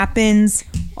happens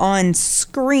on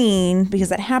screen because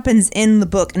that happens in the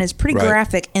book and it's pretty Right.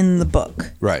 graphic in the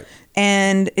book. right.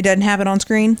 And it doesn't happen on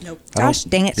screen? Nope. Gosh,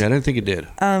 dang it. Yeah, I didn't think it did.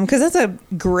 Because that's a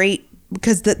great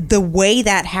because the way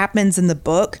that happens in the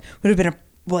book would have been a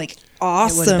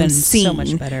awesome been scene, so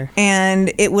much better.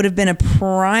 and it would have been a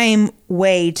prime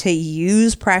way to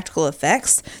use practical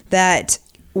effects that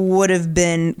would have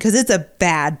been because it's a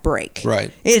bad break.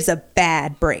 Right. It is a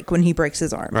bad break when he breaks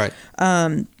his arm. Right.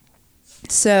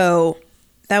 So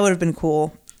that would have been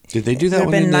cool. Did they do that? It would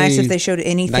one have in been nice the if they showed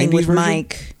anything 90s with version?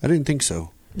 Mike. I didn't think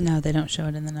so. No, they don't show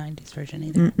it in the 90s version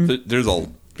either.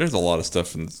 There's a lot of stuff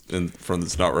from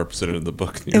that's not represented in the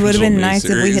book. It would have been nice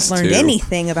if we had learned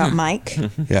anything about Mike.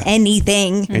 Yeah.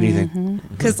 Anything. Anything?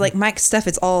 Because Mike's stuff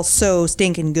is all so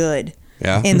stinking good.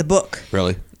 Yeah. In the book.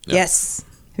 Really? Yes.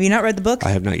 Have you not read the book? I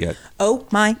have not yet. Oh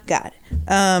my God.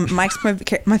 Mike's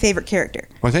my favorite character.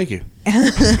 Well, thank you.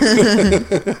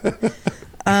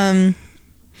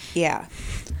 Yeah.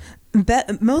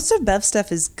 Most of Bev's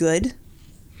stuff is good.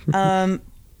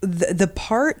 The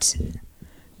part,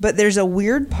 but there's a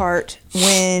weird part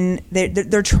when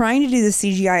they're trying to do the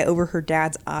CGI over her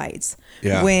dad's eyes.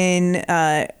 Yeah. When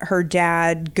her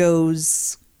dad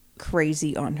goes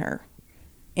crazy on her.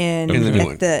 In the new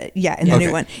one. the new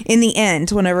Okay. one. In the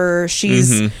end, whenever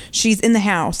she's in the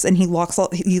house and he locks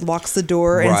the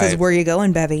door and says, Right. "Where you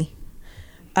going, Bevy?"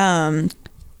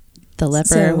 The leper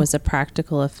So- was a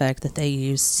practical effect that they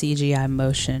used CGI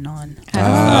motion on.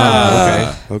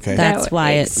 Okay. That's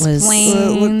why it was. So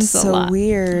it looked Explains a so lot.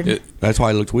 weird. That's why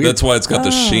it looked weird. That's why it's got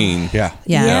the sheen. Yeah.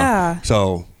 Yeah. Yeah.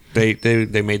 So they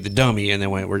made the dummy and they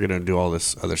went, we're going to do all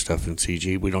this other stuff in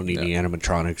CG. We don't need any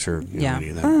animatronics or Yeah. any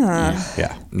of that.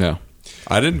 Yeah. No,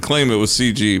 I didn't claim it was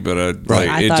CG, but I it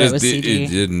thought it just was it CG.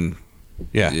 didn't.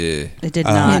 Yeah. Yeah. It did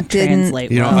not It didn't-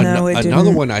 translate You know, well. No, it another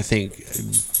didn't. one I think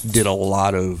did a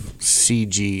lot of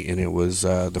CG, and it was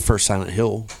the first Silent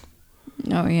Hill.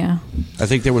 Oh yeah. I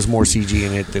think there was more CG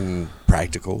in it than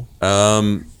practical,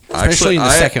 Actually, especially in the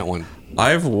second one.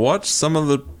 I've watched some of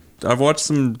the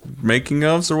some making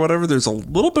ofs or whatever. There's a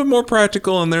little bit more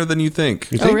practical in there than you think.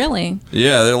 Oh, really?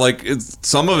 Yeah, they're like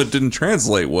some of it didn't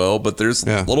translate well, but there's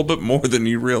Yeah. a little bit more than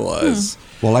you realize.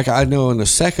 Well, like I know in the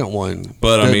second one,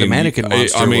 But, I mean, the mannequin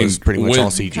monster was pretty much when-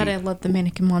 all CG. God, I love the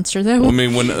mannequin monster though. I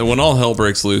mean, when all hell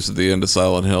breaks loose at the end of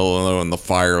Silent Hill and the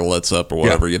fire lets up or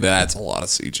whatever, yeah, that's a lot of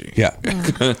CG. Yeah,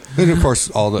 and of course,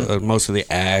 all the most of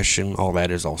the ash and all that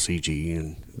is all CG,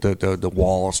 and the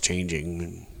walls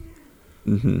changing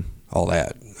and all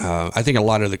that. I think a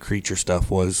lot of the creature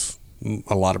stuff was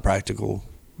a lot of practical.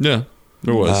 Yeah,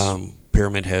 there was.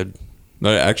 Pyramid Head.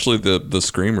 No, actually, the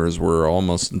screamers were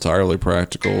almost entirely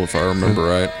practical, if I remember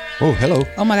right. Oh, hello.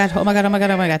 Oh my god! Oh my god! Oh my god!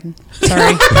 Oh my god!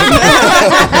 Sorry.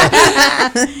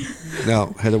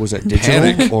 Now, Heather, was that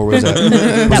digital or was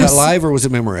that live or was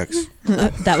it Memorex?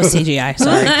 That was CGI.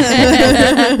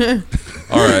 Sorry.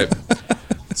 All right.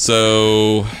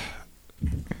 So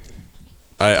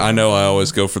I know I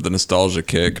always go for the nostalgia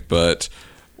kick, but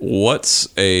what's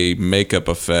a makeup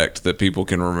effect that people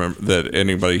can remember, that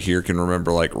anybody here can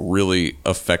remember, like really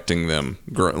affecting them,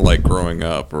 like growing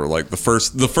up, or like the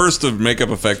first of makeup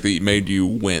effect that made you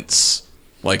wince,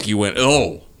 like you went,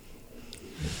 oh.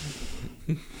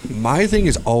 My thing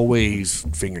is always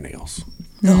fingernails.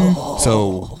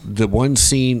 So the one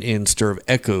scene in Stir of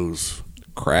Echoes,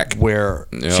 Crack, where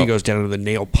Yep. she goes down and the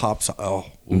nail pops. Oh,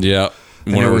 yeah,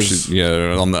 And whenever it was- she's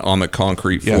on the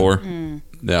concrete floor,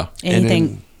 yeah.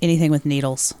 Anything with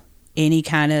needles. Any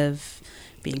kind of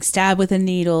being stabbed with a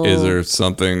needle. Is there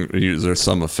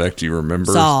some effect you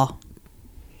remember? Saw.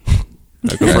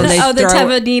 Okay. When they Oh, the throw- type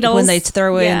of needles. When they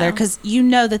throw it in Yeah. there, because you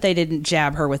know that they didn't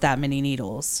jab her with that many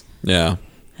needles. Yeah.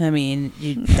 I mean,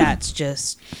 that's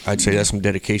just I'd say that's some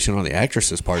dedication on the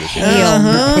actress's part.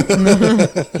 hell.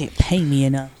 Can't pay me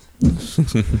enough.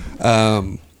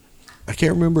 I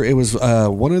can't remember. It was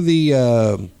one of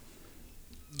the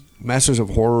Masters of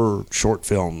Horror short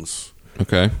films.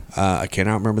 Okay. I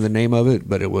cannot remember the name of it,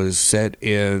 but it was set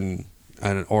in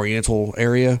an Oriental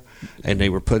area, and they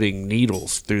were putting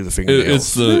needles through the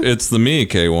fingernails. It's the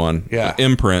Miyake one. Yeah.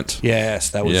 Imprint.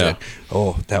 Yes, that was Yeah. it.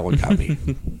 Oh, that one got me.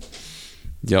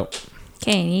 Yep.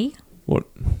 Kenny. What?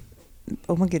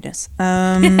 Oh my goodness.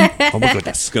 Oh my goodness.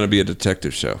 It's gonna be a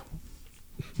detective show.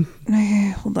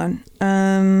 Hold on.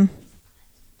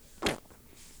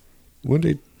 When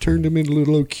they turned him into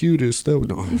little Ocutus, that was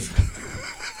no.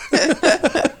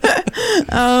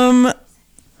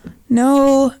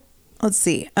 No. Let's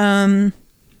see.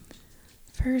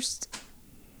 First.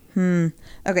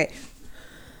 Okay.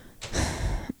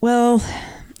 Well,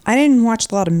 I didn't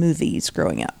watch a lot of movies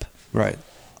growing up. Right.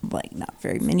 Like, not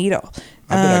very many at all.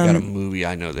 I bet I got a movie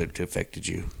I know that affected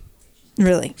you.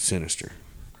 Really? Sinister.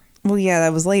 Well, yeah,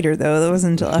 that was later, though. That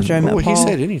wasn't until after I met Oh, Paul. he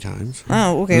said any times.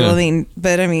 Oh, okay. Yeah. Well,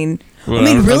 I mean, Well,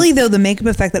 I- really, though, the makeup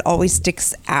effect that always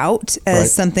sticks out as Right.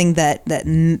 something that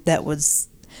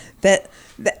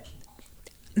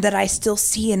I still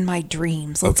see in my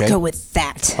dreams. Let's Okay. go with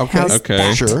that. Okay. How's Okay.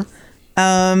 that? Sure.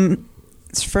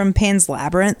 It's from Pan's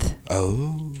Labyrinth.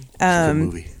 Oh. It's a good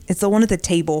movie. It's the one at the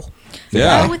table.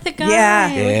 Yeah. Oh, with the guy.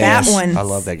 Yeah, Yes. that one. I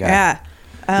love that guy. Yeah.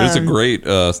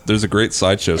 There's a great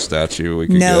sideshow statue we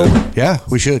could No. get. Yeah,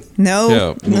 we should.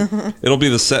 No. Yeah. It'll be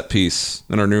the set piece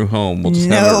in our new home. We'll just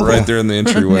No. have it right there in the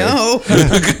entryway. No.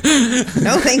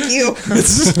 No, thank you.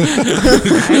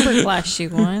 Fiberglass you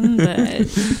one, but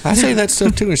I say that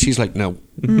stuff too, and she's like, no.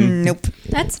 Nope.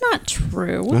 that's not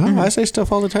true. I say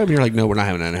stuff all the time. And you're like, no, we're not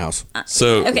having that in the house.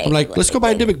 So Okay. I'm like, let's go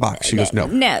buy a Dybbuk box. She goes, no.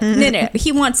 No.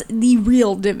 He wants the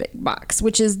real Dybbuk box,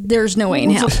 which is there's no way in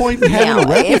What's hell. the point in having a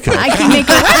Now, if replica? I can make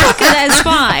a replica, that's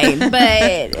fine.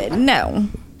 But no.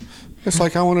 It's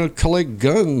like I want to collect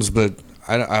guns, but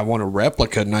I want a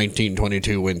replica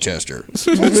 1922 Winchester. It's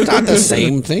not the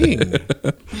same thing.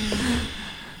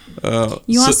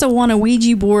 You also want a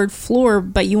Ouija board floor,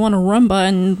 but you want a Roomba,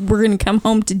 and we're going to come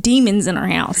home to demons in our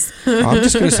house. I'm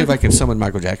just going to see if I can summon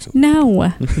Michael Jackson.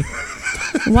 No.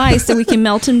 Why? So we can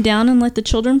melt him down and let the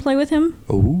children play with him?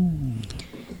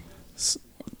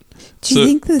 Do you So-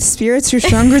 think the spirits are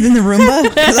stronger than the Roomba?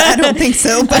 'Cause I don't think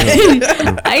so, but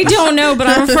I don't know, but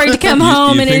I'm afraid to come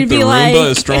home you and think it'd the be Roomba like.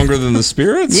 is stronger than the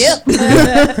spirits?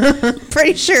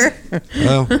 pretty sure.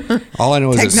 Well, all I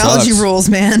know is Technology it sucks. rules,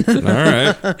 man. All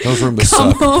right. Those Roombas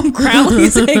Come suck. home,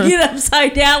 Crowley's hanging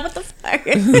upside down. What the fuck?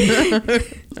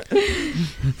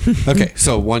 Okay,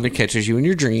 so one that catches you in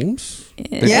your dreams.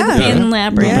 Yeah. In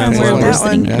Labyrinth. Yeah, Pan's where Labyrinth. that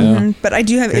one. Yeah. Mhm. But I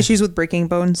do have issues with breaking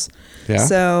bones. Yeah.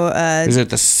 So Is it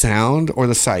the sound or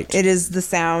the sight? it is the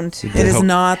sound. did It is hope-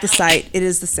 not the sight. It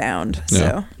is the sound.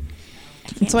 So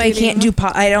That's why I can't do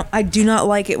pop. I do not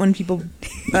like it when people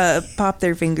pop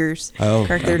their fingers,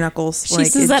 crack their knuckles. She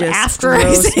says that after I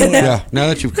grossed say me that. out. Yeah, now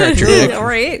that you've cracked your neck.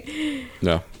 Right?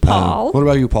 No. Paul. What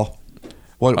about you, Paul?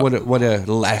 What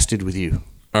lasted with you?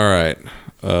 All right.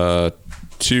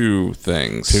 Two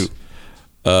things.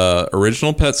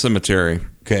 Original Pet Cemetery.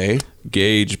 Okay.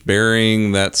 Gage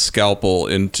burying that scalpel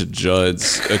into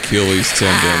Judd's Achilles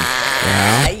tendon.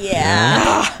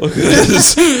 Yeah.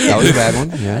 That was a bad one.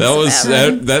 Yeah. That was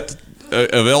that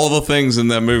of all the things in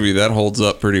that movie, that holds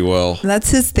up pretty well. That's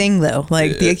his thing, though.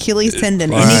 Like the Achilles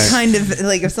tendon. Right. Any kind of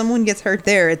like, if someone gets hurt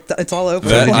there, it's all over.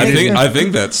 That, the place. I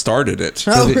think that started it.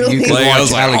 Oh, really? You can Like, I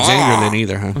was watch like, Alexander then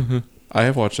either, huh? I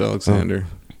have watched Alexander.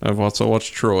 I've also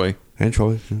watched Troy. And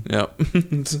Troy. Yep.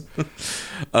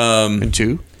 And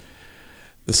 2.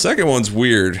 The second one's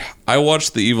weird. I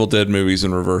watched the Evil Dead movies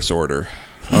in reverse order.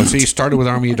 Oh, so you started with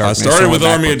Army of I Darkness. started so with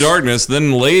went Army of backwards. Darkness.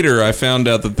 Then later, I found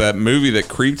out that movie that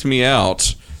creeped me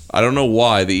out. I don't know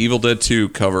why. The Evil Dead 2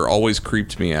 cover always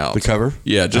creeped me out. The cover?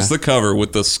 Yeah, just the cover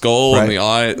with the skull and Right. the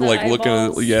eye, like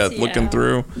eyeballs, looking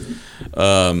through.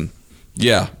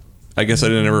 Yeah. I guess I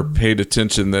never paid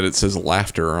attention that it says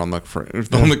laughter on the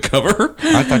on the cover.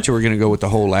 I thought you were going to go with the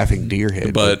whole laughing deer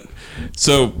head. But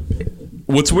so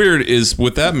what's weird is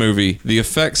with that movie, the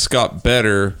effects got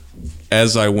better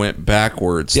as I went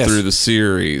backwards Yes. through the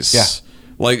series. Yeah.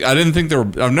 Like I didn't think they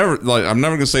were. I'm never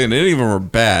gonna say that any of them are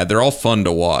bad. They're all fun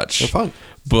to watch. They're fun.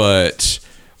 But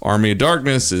Army of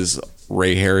Darkness is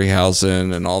Ray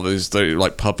Harryhausen and all these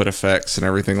like puppet effects and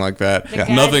everything like that. The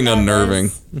Nothing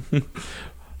Godfathers. unnerving.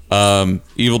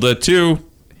 Evil Dead 2,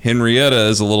 Henrietta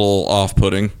is a little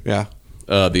off-putting. yeah.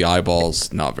 The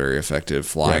eyeballs not very effective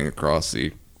flying across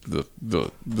the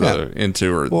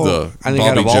into her Well, the I think Bobby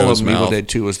out of all Joe's of them, Evil mouth. Dead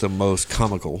 2 was the most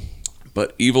comical.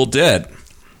 But Evil Dead,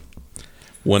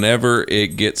 whenever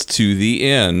it gets to the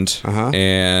end,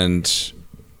 and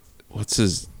what's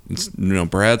his?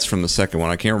 Brad's from the second one.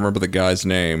 I can't remember the guy's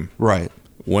name. Right.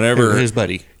 Whenever His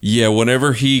buddy. Yeah,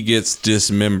 whenever he gets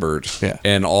dismembered Yeah.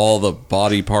 and all the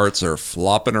body parts are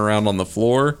flopping around on the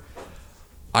floor,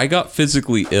 I got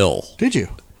physically ill. Did you?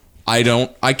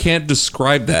 I can't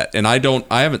describe that. And I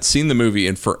haven't seen the movie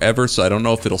in forever, so I don't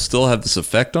know if it'll still have this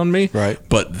effect on me. Right.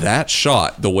 But that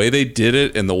shot, the way they did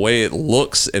it and the way it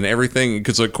looks and everything,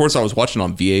 because of course I was watching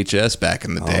on VHS back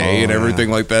in the day and everything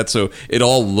like that, so it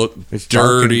all looked It's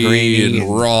dark and dirty grainy and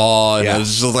and- raw. And Yeah. it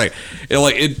was just like,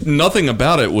 nothing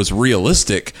about it was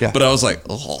realistic. Yeah. But I was like,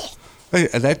 oh. Hey,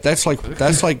 that's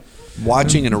like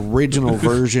watching an original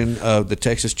version of the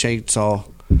Texas Chainsaw,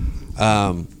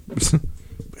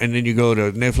 and then you go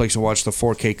to Netflix and watch the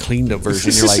 4K cleaned up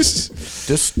version. You're like,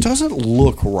 this doesn't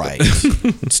look right.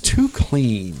 It's too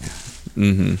clean.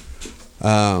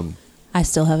 I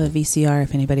still have a VCR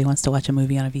if anybody wants to watch a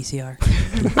movie on a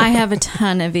VCR. I have a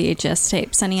ton of VHS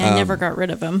tapes, honey. I never got rid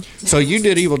of them. So you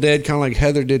did Evil Dead kind of like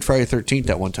Heather did Friday the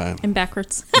 13th at one time. And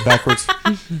backwards. Backwards.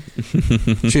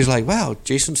 She's like, wow,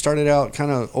 Jason started out kind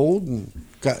of old and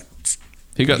got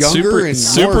He got younger super and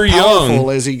more powerful young.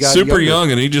 as he got super younger.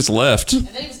 young, and he just left. And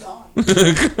then he's gone.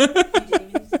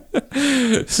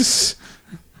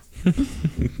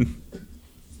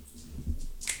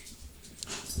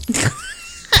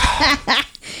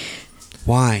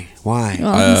 Why? Well,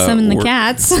 he summoned the we're-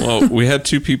 cats. Well, we had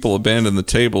two people abandon the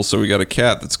table, so we got a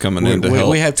cat that's coming in to help.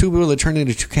 We have 2 people that turned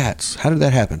into 2 cats. How did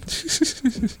that happen?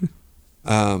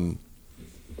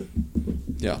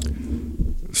 Yeah.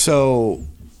 So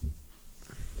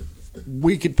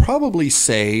we could probably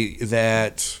say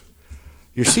that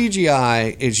your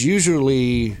CGI is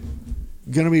usually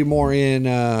going to be more in,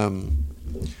 I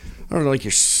don't know, like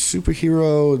your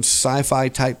superhero and sci-fi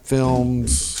type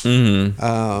films,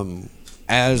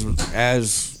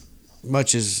 as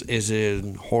much as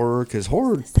in horror, because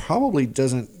horror probably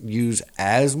doesn't use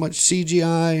as much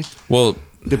CGI. Well,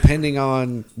 Depending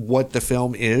on what the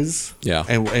film is, Yeah.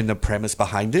 and the premise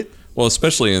behind it. well,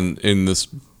 especially in this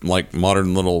like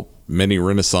modern little mini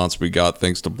renaissance we got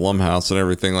thanks to Blumhouse and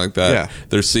everything like that. Yeah.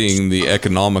 They're seeing the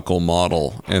economical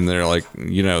model, and they're like,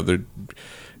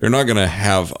 they're not going to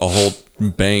have a whole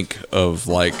bank of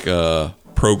like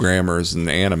programmers and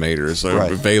animators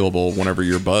Right. available whenever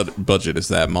your budget is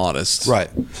that modest.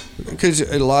 Right. Because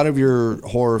a lot of your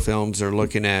horror films are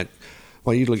looking at,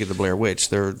 well, you look at the Blair Witch,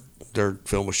 their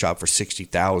film was shot for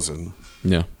 $60,000.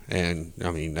 Yeah. And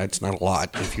I mean, that's not a lot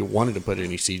if you wanted to put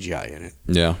any CGI in it.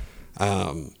 Yeah.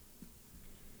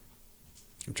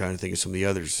 I'm trying to think of some of the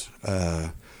others.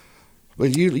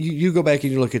 But you go back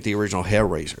and you look at the original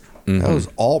Hellraiser. That was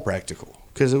all practical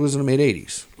because it was in the mid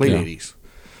 80s, late Yeah.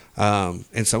 80s.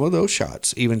 And some of those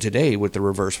shots, even today with the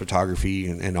reverse photography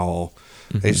and all,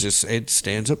 it's just, it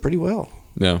stands up pretty well.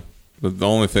 No. But the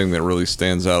only thing that really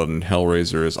stands out in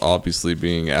Hellraiser is obviously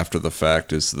being after the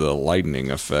fact is the lightning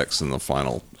effects in the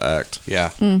final act. Yeah.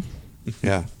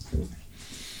 Yeah.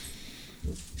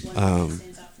 One thing that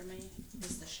stands out for me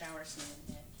is the shower scene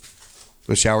in it.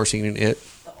 The shower scene in It.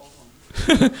 The old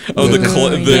one. Oh,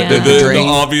 the drain.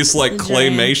 obvious like The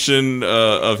drain. claymation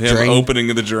of him Drain. opening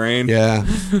the drain. Yeah.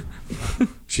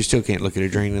 She still can't look at a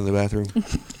drain in the bathroom.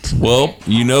 Well,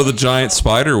 you know the giant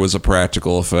spider was a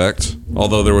practical effect,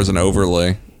 although there was an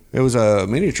overlay. It was a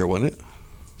miniature, wasn't it?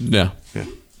 Yeah. Yeah.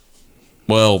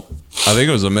 Well, I think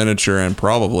it was a miniature and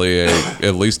probably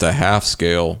at least a half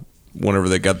scale whenever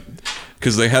they got,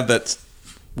 because they had that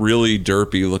really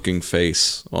derpy looking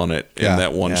face on it in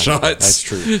that one shot. That's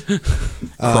true.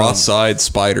 Cross-eyed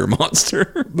spider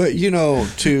monster. But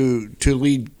to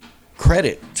lead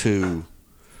credit to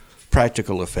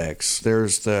practical effects,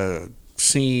 there's the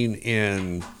scene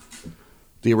in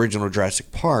the original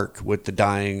Jurassic Park with the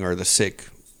dying or the sick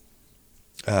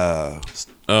The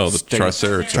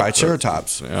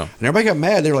Triceratops. And Yeah. everybody got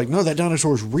mad. They were like, "No, that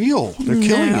dinosaur's real. They're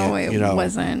killing No, it." it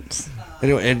wasn't.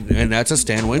 Anyway, and that's a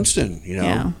Stan Winston.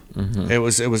 Yeah. It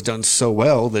was done so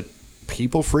well that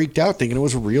people freaked out thinking it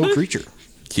was a real creature.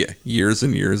 Yeah. Years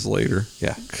and years later.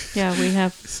 Yeah. Yeah, we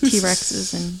have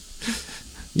T-Rexes and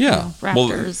Yeah,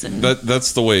 raptors and-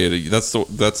 that's the way it.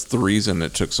 That's the reason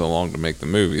it took so long to make the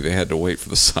movie. They had to wait for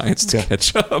the science to Yeah.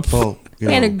 catch up. Well,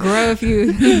 we had to grow a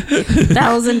few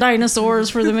thousand dinosaurs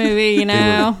for the movie, you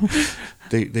know.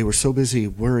 they were so busy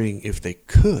worrying if they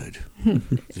could. They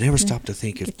never stopped to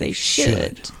think if they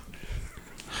should.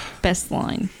 Best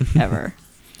line ever,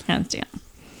 hands down.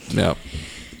 Yeah.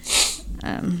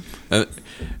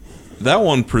 That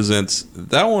one presents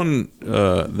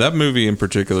that movie in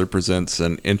particular presents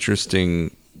an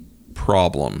interesting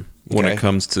problem when Okay. it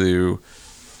comes to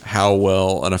how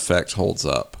well an effect holds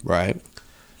up. Right.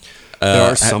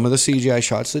 There are some of the CGI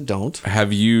shots that don't.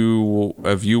 Have you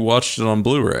watched it on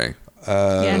Blu-ray?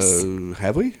 Yes.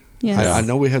 Have we? Yes. I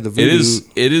know we have the Voodoo.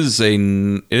 It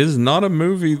is not a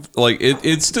movie like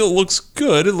it still looks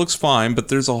good. It looks fine, but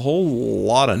there's a whole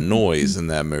lot of noise in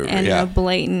that movie. And Yeah. a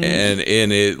blatant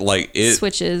and it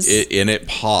switches. and it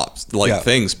pops like Yeah.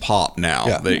 things pop now.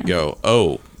 Yeah. They go,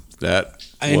 oh, that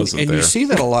wasn't and there. you see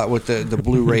that a lot with the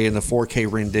Blu-ray and the 4K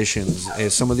renditions.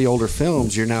 As some of the older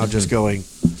films, you're now just going,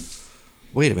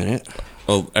 wait a minute.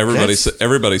 Well, That's-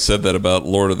 everybody said that about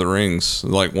Lord of the Rings.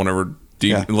 Like whenever,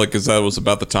 Yeah. because that was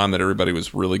about the time that everybody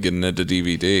was really getting into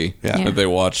DVD. Yeah. Yeah. That they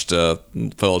watched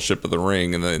Fellowship of the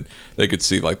Ring, and then they could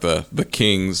see like the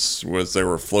kings as they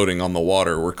were floating on the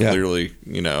water were Yeah. clearly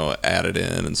added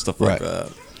in and stuff like Right.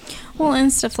 that. Well,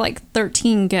 and stuff like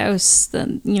 13 Ghosts,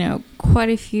 then, quite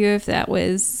a few of that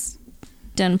was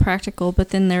done practical, but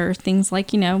then there are things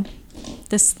like,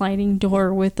 the sliding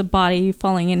door with the body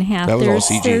falling in half. That was all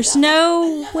CG. There's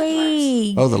no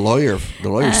way. Oh, the lawyer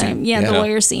scene. Yeah, the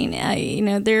lawyer scene.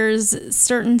 There's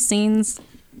certain scenes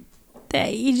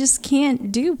that you just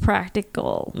can't do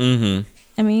practical. Mm-hmm.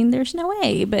 I mean, there's no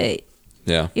way, but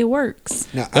Yeah. it works.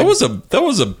 Now, That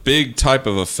was a big type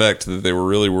of effect that they were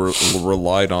really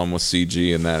relied on with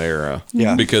CG in that era.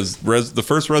 Yeah. Because the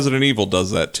first Resident Evil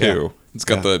does that too. Yeah. It's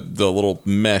got the little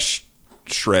mesh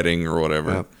shredding or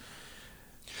whatever. Yeah.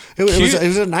 It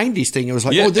was a 90s thing. It was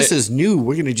like, Yeah, this is new.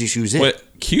 We're going to just use it. But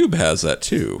Cube has that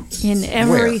too. In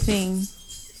everything.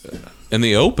 In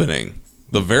the opening,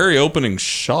 the very opening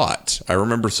shot, I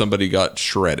remember somebody got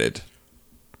shredded.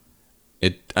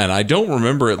 And I don't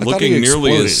remember it thought looking he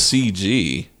nearly as exploded.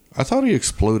 CG. I thought he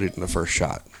exploded in the first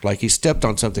shot. Like he stepped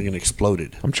on something and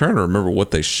exploded. I'm trying to remember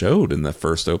what they showed in the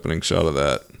first opening shot of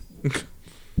that.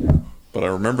 But I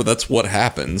remember that's what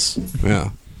happens.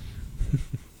 Yeah.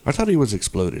 I thought he was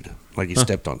exploded. Like he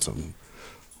stepped on something.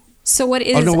 So what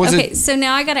is no, was okay? it- So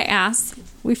now I gotta ask.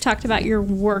 We've talked about your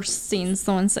worst scenes,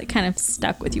 the ones that kind of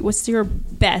stuck with you. What's your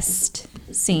best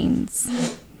scenes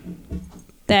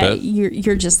that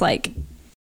you're just like?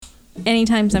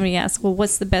 Anytime somebody asks, well,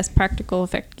 what's the best practical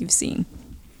effect you've seen?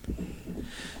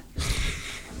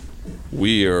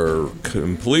 We are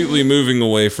completely moving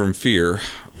away from fear.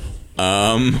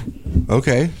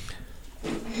 Okay.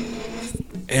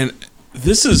 And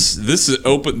this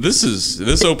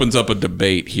opens up a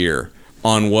debate here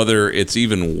on whether it's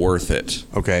even worth it.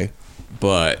 Okay.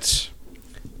 But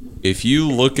if you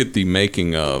look at the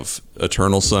making of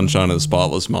Eternal Sunshine of the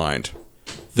Spotless Mind,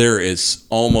 there's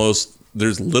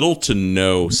little to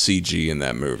no CG in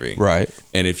that movie. Right.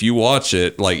 And if you watch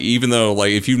it, like, even though,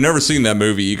 like, if you've never seen that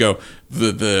movie, you go,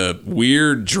 the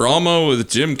weird drama with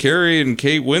Jim Carrey and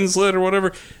Kate Winslet or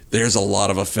whatever, there's a lot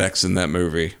of effects in that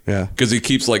movie. Yeah. Because he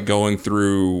keeps like going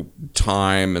through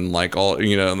time and like all,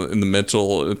 you know, in the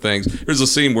mental things. There's a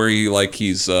scene where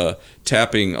he's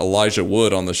tapping Elijah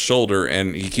Wood on the shoulder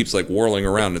and he keeps like whirling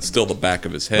around. It's still the back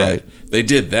of his head. Right. They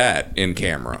did that in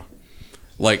camera.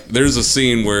 Like there's a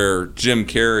scene where Jim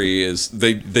Carrey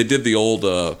they did the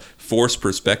old forced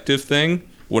perspective thing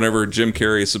whenever Jim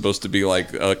Carrey is supposed to be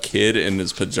like a kid in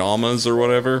his pajamas or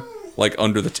whatever, like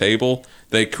under the table.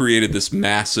 They created this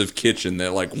massive kitchen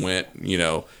that like went, you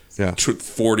know,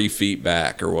 40 feet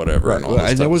back or whatever. Right. And, all this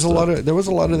And there type was stuff. there was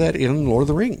a lot of that in Lord of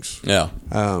the Rings. Yeah.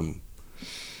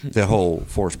 The whole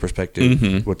forced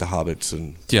perspective with the hobbits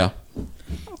and Yeah.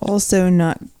 Also,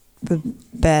 not the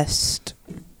best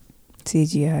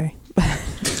CGI.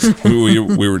 we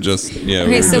were just we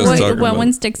Okay, were so just talking what about-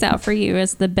 one sticks out for you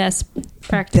as the best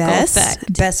practical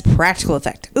effect? Best practical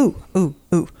effect. Ooh.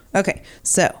 Okay,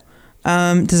 so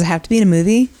does it have to be in a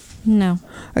movie? No.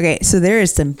 Okay, so there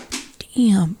is some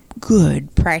damn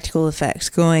good practical effects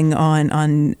going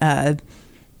on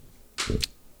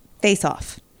Face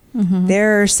Off.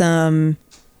 There are some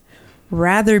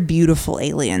rather beautiful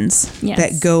aliens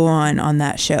that go on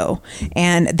that show,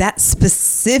 and that's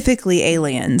specifically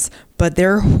aliens, but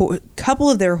they're couple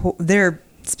of their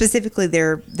specifically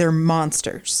their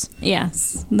monsters.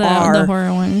 Yes. Are The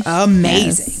horror ones.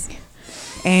 amazing.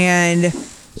 And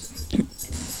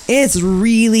it's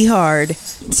really hard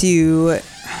to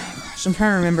I'm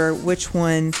trying to remember which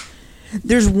one.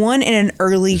 There's one in an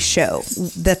early show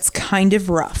that's kind of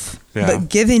rough, but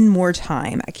given more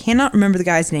time, I cannot remember the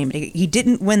guy's name. He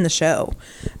didn't win the show.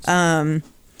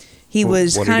 He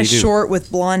was kind of short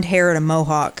with blonde hair and a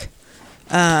mohawk,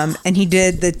 and he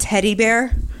did the teddy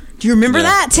bear. Do you remember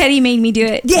that? Teddy made me do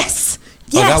it. Yes.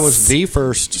 Oh, that was the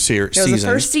first season. That was the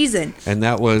first season, and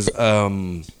that was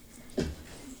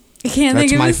I can't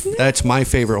think of his name. that's my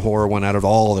favorite horror one out of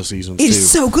all the seasons.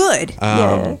 It's so good.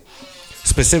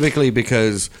 Specifically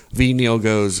because V. Neil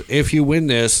goes, if you win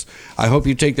this, I hope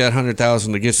you take that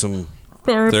 $100,000 to get some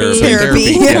Therapy. Therapy.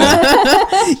 Yeah.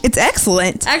 It's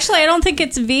excellent. Actually, I don't think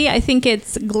it's V. I think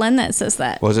it's Glenn that says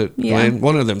that. Was it? Yeah. Glenn?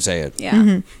 One of them say it.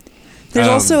 Yeah. There's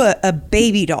also a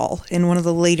baby doll in one of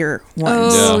the later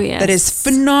ones Oh, Yeah. yes. that is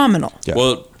phenomenal. Yeah.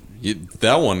 Well,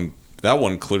 that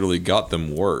one clearly got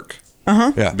them work.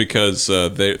 Yeah. Because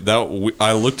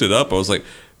I looked it up. I was like,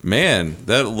 man,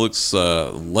 that looks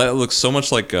so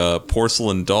much like a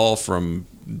porcelain doll from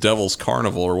Devil's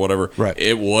Carnival or whatever. Right.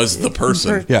 It was the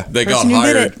person. Yeah. They got Person who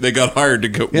did hired. it. They got hired to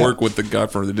go Yeah. work with the guy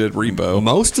from the did Repo.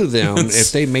 Most of them,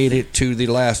 if they made it to the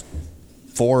last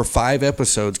 4 or 5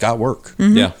 episodes, got work.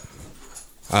 Yeah.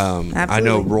 I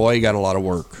know Roy got a lot of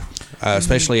work,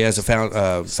 especially as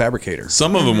a fabricator.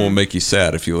 Some of them will make you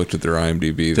sad if you looked at their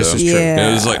IMDb. This though. is true. Yeah.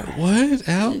 It was like, what?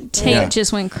 Out? Tate Yeah.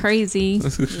 just went crazy.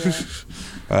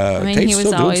 I mean, Tate's he was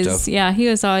still doing always stuff. he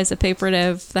was always a favorite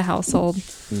of the household.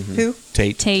 Who?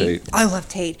 Tate. Tate. I love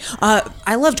Tate.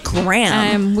 I loved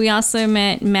Graham. We also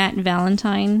met Matt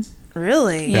Valentine.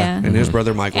 Really? Yeah. And his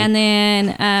brother Michael. And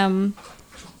then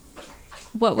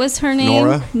what was her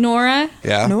name? Nora.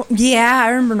 yeah. No, yeah, I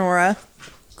remember Nora.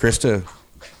 Krista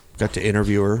got to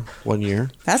interview her one year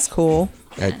That's cool.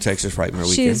 at Texas Frightmare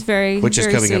Weekend. She's very, which is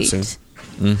very coming up sweet.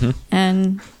 soon.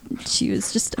 And she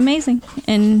was just amazing.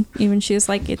 And even she was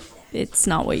like, it's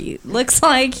not what you looks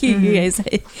like. You guys,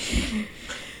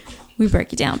 we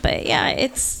break it down, but yeah,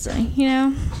 it's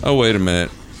Oh, wait a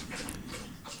minute.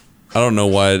 I don't know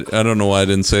why I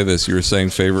didn't say this. You were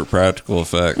saying favorite practical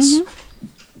effects.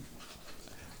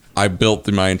 I built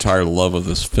my entire love of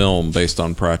this film based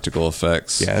on practical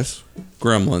effects. Yes.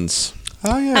 Gremlins.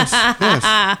 Oh yes.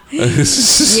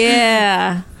 Yes.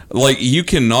 yeah. Like, you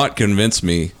cannot convince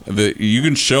me that you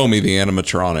can show me the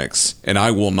animatronics and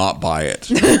I will not buy it.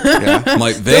 Yeah. I'm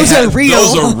like, Those are real.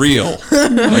 Those are real. Are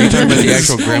you talking about the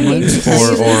actual Gremlins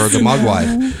or the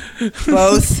Mogwai?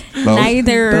 Both.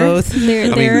 Neither. Both.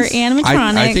 They're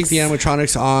animatronics. I think the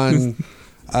animatronics on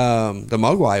the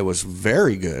Mogwai was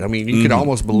very good. I mean, you could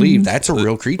almost believe that's a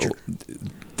real creature.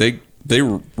 They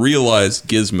realized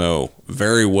Gizmo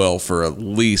very well for at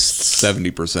least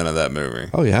 70% of that movie.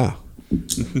 Oh yeah.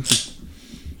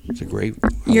 It's a great.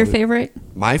 Your favorite?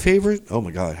 My favorite? Oh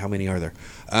my God, how many are there?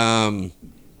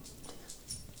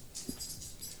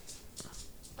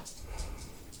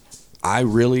 I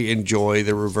really enjoy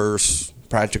the reverse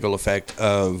practical effect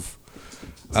of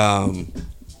on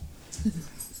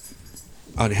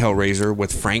Hellraiser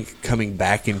with Frank coming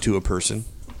back into a person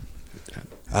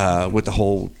with the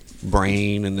whole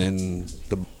brain and then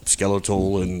the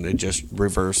skeletal and it just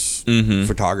reverse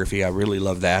photography. I really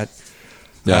love that.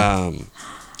 Yeah.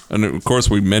 And of course,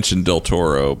 we mentioned Del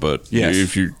Toro, but Yes.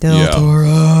 if you Del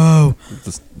Toro.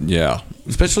 Yeah.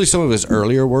 especially some of his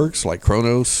earlier works like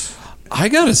Kronos. I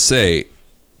gotta say,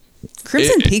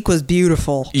 Crimson Peak was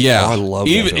beautiful. yeah, Oh, I love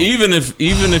that even film.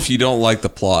 even if you don't like the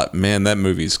plot, man, that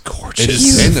movie's gorgeous. It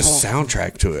is, and the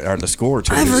soundtrack to it, or the score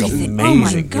to it, is Everything.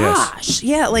 amazing. Oh my Yes. gosh.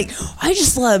 Yeah, like I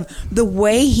just love the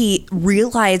way he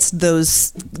realized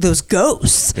those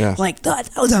ghosts. Yeah. Like that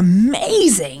was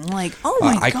amazing. Like, oh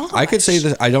my god. I could say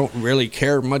that I don't really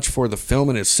care much for the film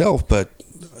in itself, but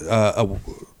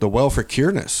the Well for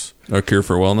Cureness. A Cure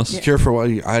for Wellness. Cure for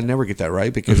Well, I never get that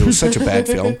right because it was such a bad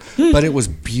film, but it was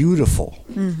beautiful,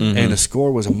 and the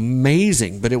score was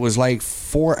amazing. But it was like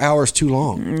 4 hours too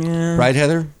long, right,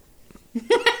 Heather?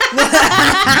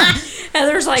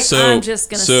 Heather's like, I'm just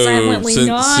gonna silently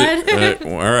nod.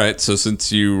 All right. So since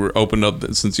you opened up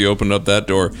that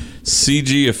door,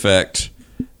 CG effect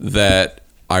that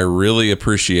I really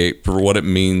appreciate for what it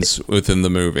means within the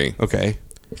movie. Okay.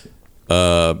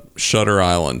 Shutter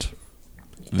Island.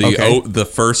 Okay. The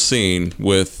first scene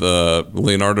with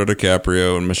Leonardo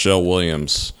DiCaprio and Michelle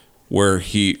Williams, where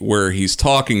he's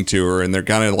talking to her and they're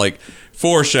kind of like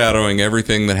foreshadowing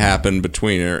everything that happened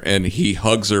between her, and he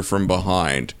hugs her from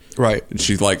behind. Right. And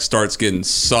she like starts getting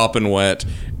sopping wet,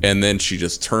 and then she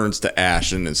just turns to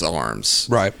ash in his arms.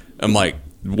 Right. I'm like,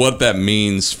 what that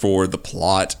means for the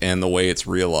plot and the way it's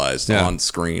realized on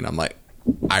screen. I'm like,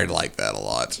 I like that a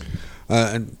lot.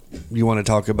 And you want to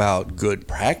talk about good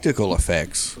practical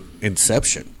effects?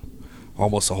 Inception.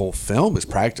 Almost the whole film is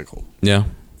practical. Yeah.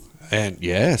 And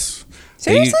yes.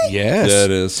 Seriously? Yes. Yeah,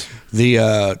 it is.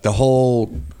 The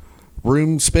whole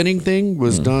room spinning thing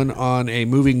was done on a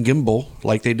moving gimbal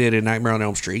like they did in Nightmare on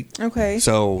Elm Street. Okay.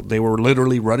 So they were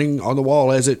literally running on the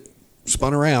wall as it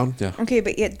spun around. Yeah. Okay,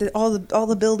 but yet all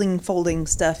the building folding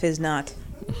stuff is not.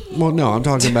 Well, no, I'm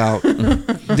talking about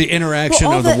the interaction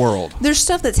Well, all of the world. There's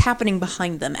stuff that's happening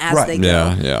behind them as Right. they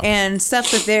go. Yeah. And stuff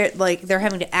that they're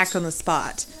having to act on the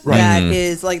spot. Right. That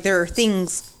is like there are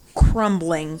things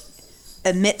crumbling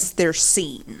amidst their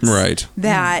scenes. Right.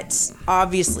 That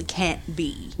obviously can't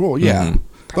be. Well, yeah.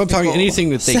 But I'm talking Practical. anything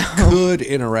that they So- could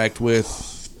interact with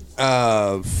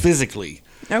physically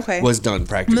Okay. was done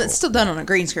practical. But it's still done on a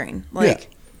green screen.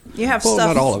 Like you have Well,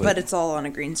 stuff, not all of it. but it's all on a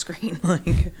green screen.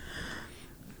 Like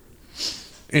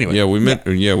Anyway. Yeah,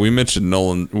 we mentioned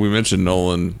Nolan. We mentioned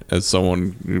Nolan as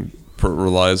someone who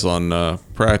relies on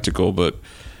practical, but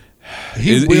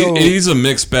he's a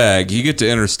mixed bag. You get to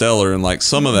Interstellar, and like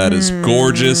some of that is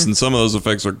gorgeous, and some of those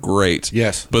effects are great.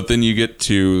 Yes. but then you get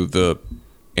to the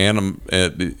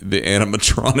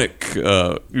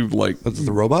animatronic, like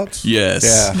The robots? yes,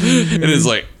 Yeah. and it's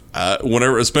like.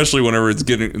 Especially whenever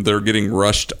they're getting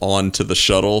rushed onto the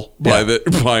shuttle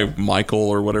by Michael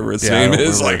or whatever his Yeah, I name don't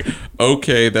is, remember. like,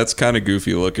 okay, that's kind of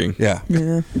goofy looking. Yeah.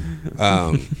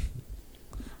 I'm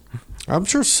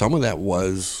sure some of that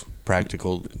was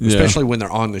practical, especially when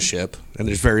they're on the ship and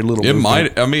there's very little It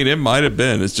movement. it might have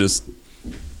been. It's just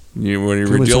when you're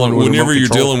Really someone dealing, with whenever remote you're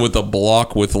control. dealing with a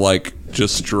block with like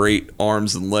just straight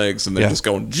arms and legs, and they're Yeah. just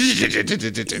going.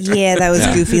 yeah, that was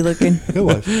goofy looking. It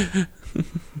was.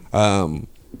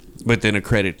 But then a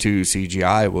credit to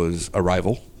CGI was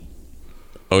Arrival.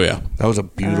 Oh yeah, That was a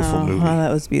beautiful movie.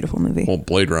 that was a beautiful movie. well,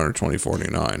 Blade Runner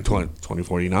 2049.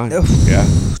 2049. Yeah.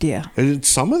 Yeah. And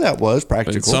some of that was And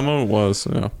practical. some of it was,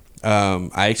 yeah.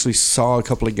 I actually saw a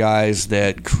couple of guys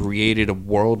that created a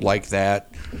world like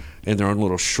that in their own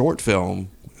little short film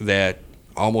that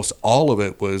almost all of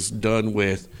it was done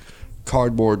with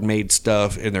cardboard made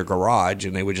stuff in their garage,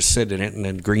 and they would just sit in it and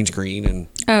then green screen, and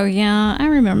Oh yeah, I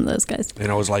remember those guys.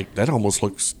 I was like, that almost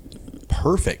looks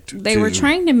perfect. They were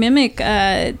trying to mimic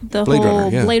the Blade whole Runner,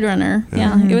 yeah. Blade Runner.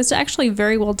 Yeah, it was actually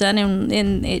very well done,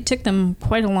 and it took them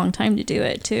quite a long time to do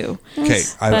it too. Okay,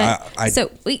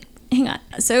 So wait, hang on.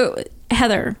 So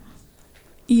Heather,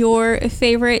 your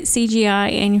favorite CGI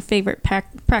and your favorite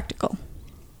practical.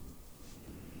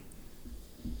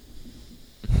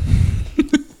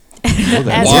 As her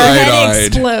head Wide-eyed.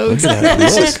 explodes. Look at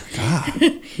that look. God, we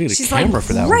need a She's camera like,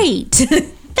 for that one. great.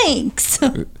 Thanks.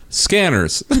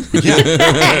 Scanners.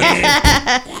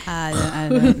 I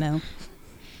don't know.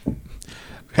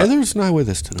 Heather's not with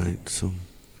us tonight, so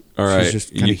All right, she's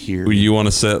just kind of here. You want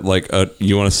to set like a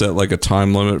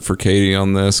time limit for Katie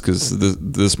on this, because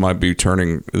this might be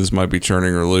turning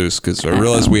her loose, because I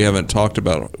realize we haven't talked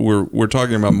about we're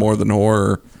talking about more than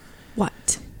horror.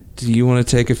 What? Do you want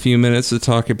to take a few minutes to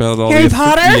talk about all Harry the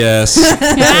Potter? Yes.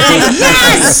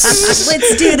 Yes!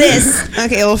 Let's do this.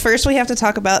 Okay, well, first we have to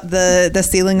talk about the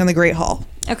ceiling on the Great Hall.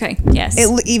 Okay. Yes. It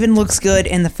even looks good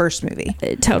in the first movie.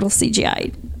 Total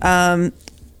CGI.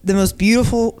 The most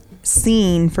beautiful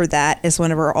scene for that is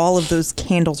whenever all of those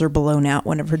candles are blown out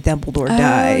whenever Dumbledore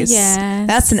dies. yes.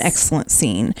 That's an excellent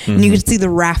scene. And you can see the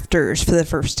rafters for the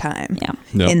first time Yeah.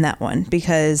 Yep. in that one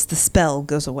because the spell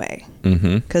goes away.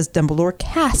 Because Dumbledore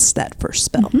casts that first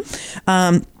spell.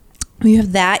 You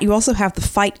have that. You also have the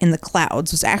fight in the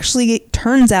clouds, which actually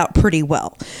turns out pretty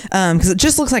well. Because it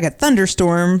just looks like a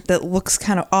thunderstorm that looks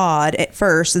kind of odd at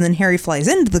first, and then Harry flies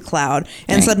into the cloud,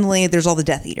 and Right. suddenly there's all the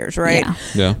Death Eaters, right? Yeah.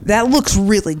 Yeah. That looks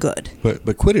really good. But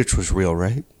Quidditch was real,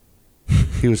 right?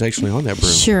 He was actually on that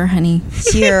broom. Sure, honey.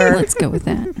 Here. Let's go with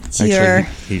that. Here.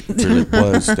 Actually, he really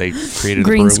was. They created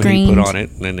Green a broom and he put screened. on it,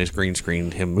 and then they green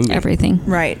screened him moving. Everything.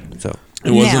 Right. So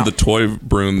It wasn't Now- the toy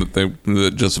broom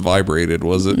that just vibrated,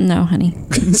 was it? No, honey.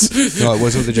 no, it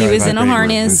wasn't the He giant was in a vibrating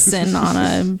harness and on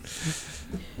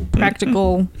a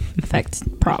practical effect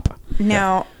prop.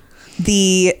 Now,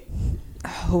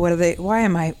 what are they? Why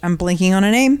am I'm blanking on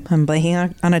a name? I'm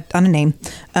blanking on a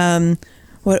name.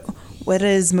 What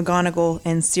is McGonagall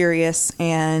and Sirius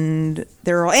and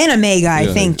they're all anime guy?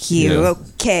 Yeah, Thank you. yeah.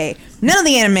 Okay, none of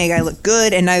the anime guy look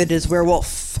good, and neither does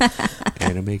Werewolf.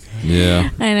 Anime guy. Yeah.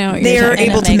 I know. What They you're are talking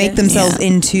able about. to make themselves Yeah.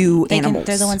 into animals.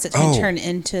 They're the ones that can Oh. turn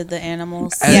into the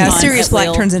animals. Yeah, on Sirius at Black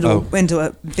will. turns into Oh. into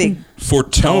a big. For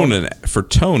tone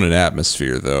and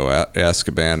atmosphere, though,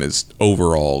 Azkaban is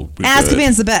overall good.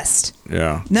 Azkaban's the best.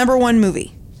 Yeah. Number one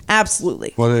movie.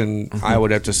 Absolutely. Well, then I would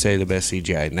have to say the best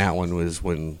CGI in that one was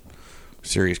when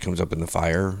Sirius comes up in the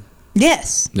fire.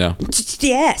 Yes. Yeah.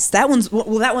 Yes, that one's that's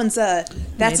Made her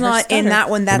not in stutter. that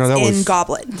one. That's No, that in was-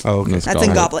 Goblet. Oh, okay. That's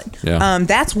in Goblet. Yeah.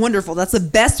 That's wonderful. That's the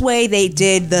best way they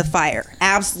did the fire.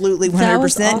 Absolutely, 100%. That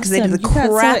was Because they did the awesome. You got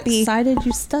so crappy. excited,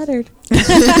 you stuttered.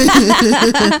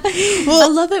 I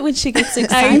love it when she gets I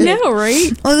excited. know,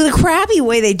 right? Well, the crappy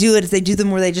way they do it is they do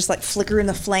them where they just like flicker in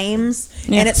the flames,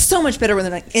 Yeah. and it's so much better when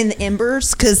they're like in the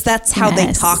embers because that's how they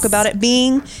Yes. talk about it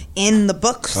being in the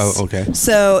books. Oh, okay.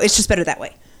 So it's just better that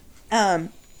way.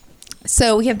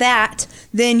 So we have that.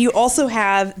 Then you also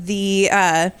have the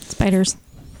Spiders.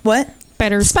 what?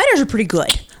 Spiders. Spiders are pretty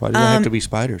good. Why do they have to be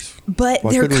spiders? But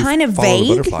Why they're couldn't we kind of follow the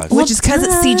vague, butterflies? which is because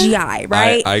it's CGI,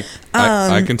 right?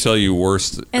 I can tell you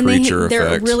worst And creature they're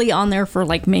effect. really on there for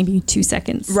like maybe 2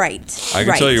 seconds. Right. I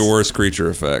can tell you worst creature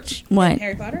effect. What?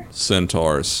 Harry Potter?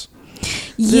 Centaurs.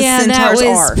 Yeah, that centaurs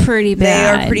was are. pretty They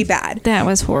bad. are pretty bad. That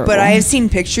was horrible. But I have seen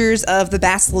pictures of the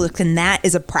basilisk, and that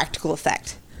is a practical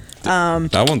effect.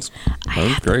 That was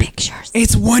great. pictures.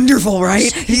 It's wonderful,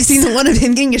 right? Have you seen the one of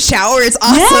him getting a shower? It's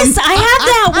awesome. Yes, I have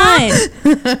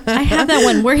that one. I have that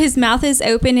one where his mouth is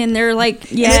open and they're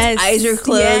like, yes, And his eyes are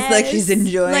closed, like he's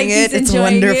enjoying like it. he's It's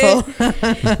enjoying wonderful.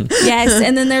 it. Yes,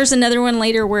 and then there's another one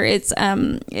later where it's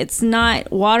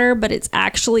not water, but it's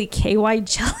actually KY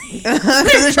jelly. They're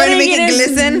trying to make Putting it in his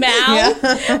glisten. mouth.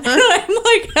 And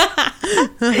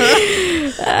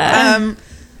I'm like,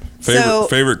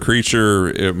 Favorite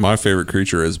creature. My favorite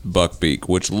creature is Buckbeak,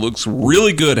 which looks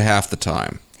really good half the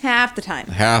time. Half the time.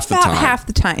 Half the About time. half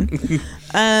the time.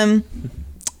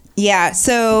 Yeah,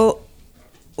 so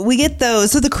we get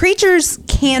those. So the creatures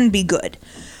can be good.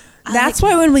 That's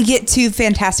why when we get to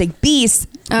Fantastic Beasts,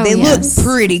 Oh, they yes. look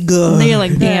pretty good. they're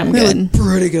like damn They good. look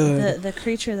pretty good. The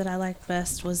creature that I liked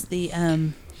best was the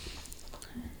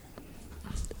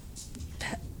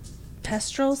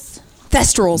Pestrels.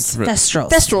 Thestrals. Thestrals.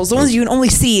 Thestrals, the ones you can only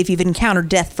see if you've encountered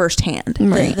death firsthand.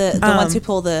 Right. The ones who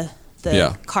pull the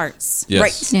Yeah. carts. Yes.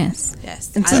 Right. Yes.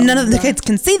 Yes. And so none of the kids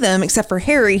can see them except for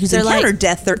Harry, who's They're encountered like-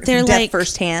 death they're like-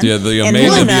 firsthand. Yeah, the, And the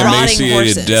Luna- emaciated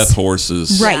horses. death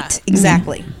horses. Right, Yeah.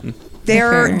 exactly.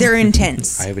 They're Okay. they're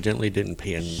intense. I evidently didn't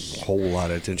pay a whole lot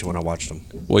of attention when I watched them.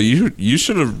 Well, you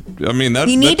should have. I mean, that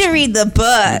You need that, to read the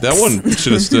book. that one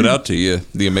should have stood out to you.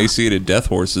 The emaciated death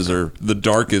horses are the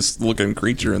darkest looking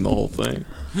creature in the whole thing.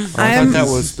 I thought that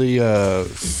was the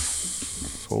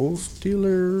Soul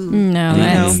Stealer. No,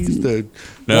 that's The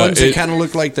No, ones that it- kind of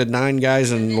look like the 9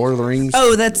 guys in Lord of the Rings.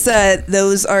 Oh, that's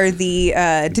those are the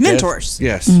Dementors.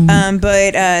 Yes.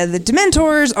 But the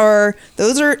Dementors are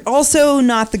also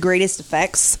not the greatest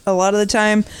effects a lot of the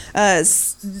time.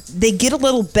 They get a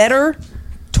little better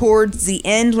towards the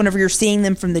end whenever you're seeing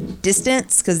them from the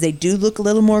distance because they do look a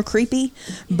little more creepy.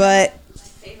 But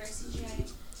favorite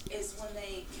CGI is when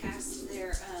they cast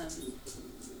their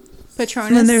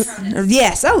when they're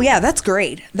yes, oh yeah, that's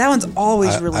great. That one's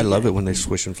always really. I love good. it when they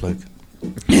swish and flick.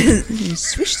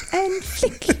 Swish and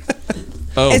flick.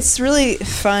 Oh, It's really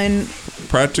fun.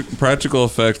 practical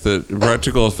effect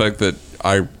that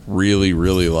I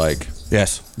really like.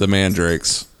 Yes. The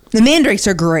mandrakes. The mandrakes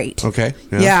are great. Okay.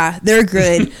 Yeah, they're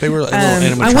good. They were little I want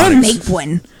to animatronics. make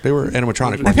one. They were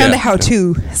animatronic. I found Yeah. a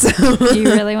how-to. So you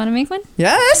really want to make one?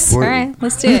 yes. We're- All right,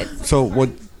 let's do it. So what?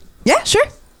 Yeah, sure.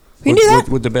 We can do that.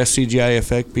 Would the best CGI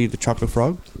effect be the chocolate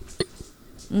frog?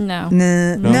 No.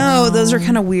 No, those are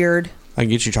kind of weird. I can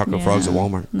get you chocolate frogs at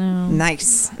Walmart. No.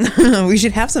 Nice. We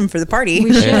should have some for the party.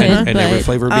 We should. And every but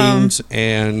flavor beans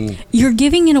and you're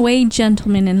giving it away,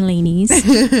 gentlemen and ladies.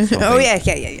 Oh yeah.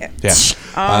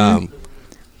 yeah.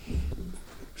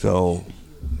 So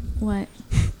What?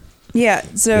 Yeah.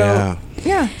 So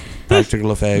yeah.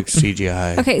 practical effects,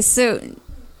 CGI. Okay, so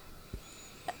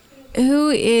who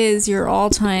is your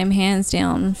all-time,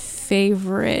 hands-down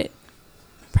favorite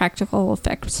practical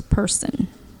effects person?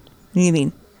 What do you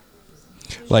mean?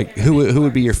 Like who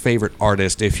would be your favorite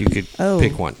artist if you could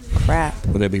pick one? Crap.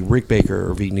 Would that be Rick Baker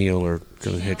or V. Neal or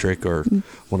Glenn Hetrick or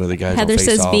one of the guys? Heather on Face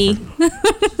says Off V.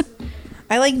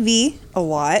 I like V a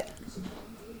lot.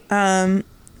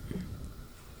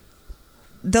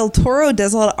 Del Toro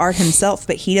does a lot of art himself,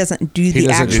 but he doesn't do the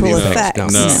doesn't do actual the effects.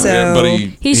 effects, No, So but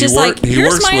He's just like, he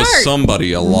 "Here's works my with art."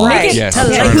 somebody a lot. right. Yes, Yeah,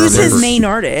 I'm trying to who's his remember. main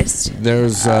artist?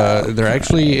 There's they're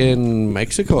actually in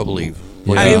Mexico, I believe.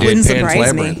 Where It they did wouldn't Pan's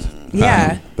surprise me. Labyrinth.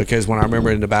 Yeah. Because when I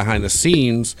remember in the behind the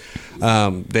scenes,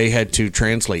 they had to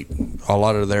translate a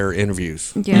lot of their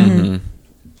interviews. Yeah.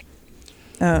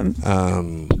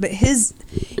 But his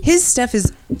stuff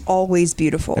is always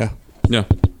beautiful. Yeah. Yeah.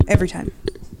 Every time.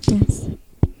 Yes.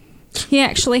 He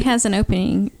actually has an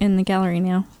opening in the gallery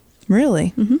now.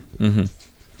 Really?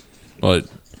 But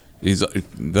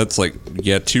that's like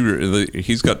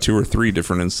he's got 2 or 3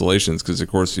 different installations because of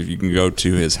course if you can go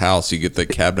to his house you get the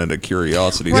cabinet of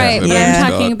curiosities. Right, that but Yeah. I'm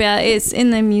he's talking got. about it's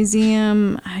in the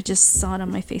museum. I just saw it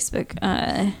on my Facebook.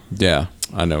 Yeah,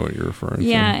 I know what you're referring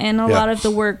Yeah, to. and a Yeah. lot of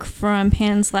the work from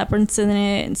Pan's Labyrinth in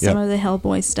it, and some Yep. of the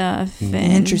Hellboy stuff. And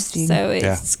Interesting. So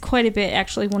it's quite a bit.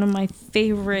 Actually, one of my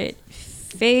favorite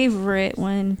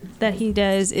one that he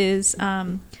does is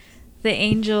the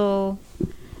Angel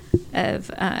of.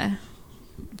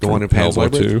 The one in Pan's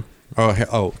Hellboy Labyrinth? 2.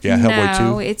 Yeah, Hellboy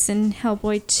No, 2. it's in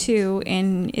Hellboy 2,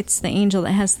 and it's the angel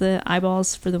that has the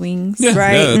eyeballs for the wings. Yeah,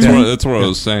 Right. yeah, that's what I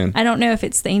was saying. I don't know if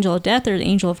it's the angel of death or the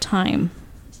angel of time.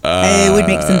 It would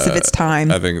make sense if it's time.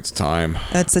 I think it's time.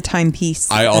 That's a timepiece.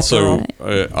 I also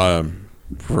Right.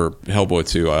 for Hellboy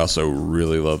 2, I also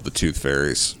really love the Tooth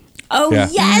Fairies. Oh, Yeah.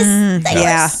 yes! They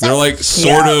Yeah. were so They're like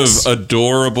sort of cute.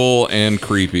 adorable and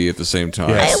creepy at the same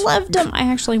time. Yes. I loved them.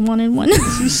 I actually wanted one.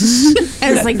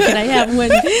 I was like, could I have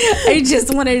one? I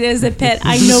just wanted it as a pet.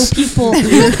 I know people. Look,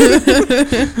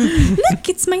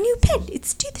 it's my new pet.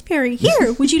 It's Tooth Fairy.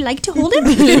 Here, would you like to hold him?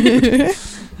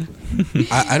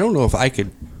 I don't know if I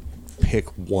could pick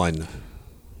one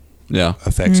Yeah.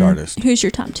 effects artist. Who's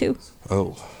your top 2?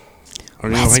 Oh. I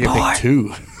don't know if I could pick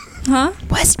 2. Huh?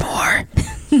 Westmore.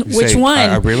 Which one?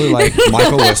 I really like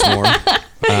Michael Westmore.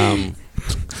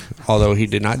 Although he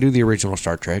did not do the original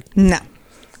Star Trek. No.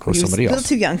 It was He somebody was else.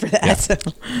 still too young for that. Yeah. So.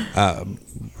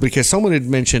 Because someone had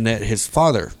mentioned that his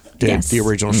father did Yes. the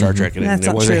original Star Trek, and That's it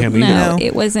not wasn't true. him No, either. No.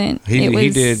 it wasn't. He it was, he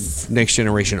did Next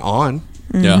Generation on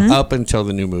Yeah. up until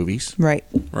the new movies. Right.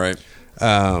 Right.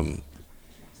 I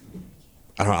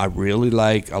really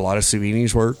like a lot of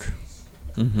Savini's work.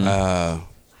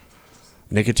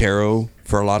 Nicotero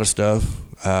for a lot of stuff,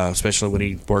 especially when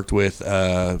he worked with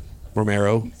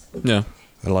Romero. Yeah.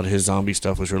 A lot of his zombie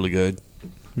stuff was really good.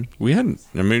 We hadn't.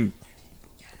 I mean,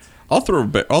 I'll throw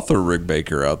Rick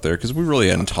Baker out there because we really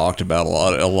hadn't talked about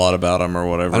a lot about him or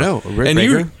whatever. I know, Rick and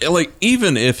Baker. like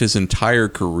even if his entire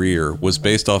career was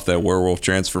based off that werewolf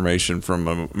transformation from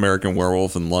American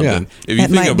Werewolf in London, Yeah. if you That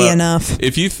think might be about enough.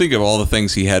 if you think of all the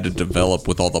things he had to develop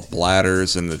with all the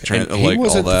bladders and the And he like all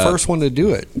wasn't that, the first one to do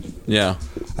it. yeah,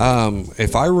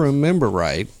 If I remember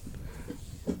right,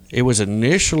 it was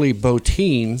initially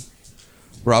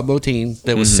Rob Bottin,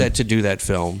 that was set to do that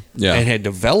film, Yeah. and had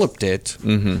developed it,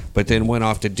 but then went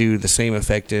off to do the same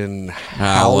effect in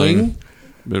Howling. Howling.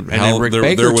 then Rick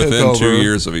Baker they're took within over. 2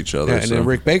 years of each other. Yeah, and so. then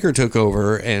Rick Baker took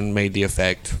over and made the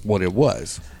effect what it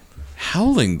was.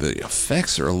 Howling, the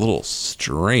effects are a little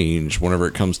strange whenever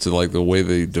it comes to like the way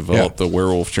they develop the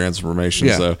werewolf transformations.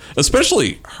 Yeah. Though,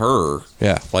 especially her.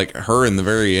 Yeah. like her in the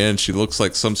very end, she looks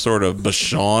like some sort of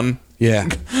Bashan. Yeah.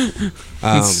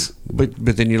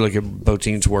 But then you look at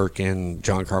Bottin's work and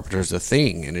John Carpenter's The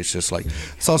Thing, and it's just like,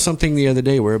 I saw something the other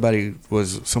day where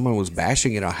someone was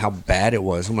bashing it on how bad it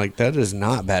was. I'm like, that is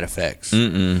not bad effects.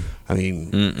 I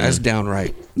mean, that's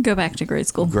downright Go back to grade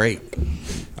school. great.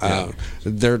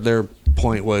 Their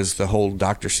point was the whole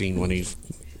doctor scene when his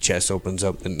chest opens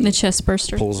up and The chest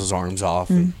burster. pulls his arms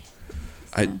off.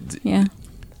 Yeah.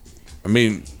 I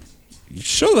mean,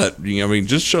 show that. I mean,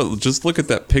 just look at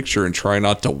that picture and try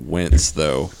not to wince,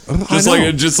 though. I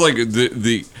know. Just like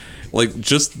the like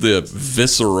just the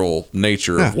visceral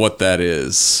nature of Yeah. what that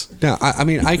is. Now, I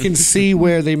mean, I can see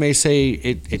where they may say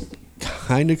it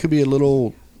kind of could be a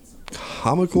little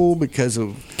comical because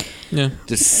of Yeah.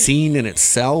 the scene in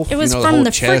itself. It was whole from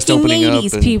the chest freaking opening up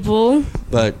 80s, and- people.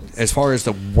 But as far as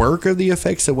the work of the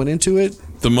effects that went into it,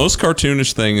 The most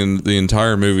cartoonish thing in the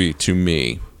entire movie to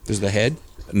me, is the head.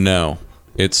 no,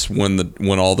 it's when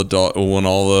all the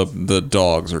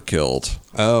dogs are killed.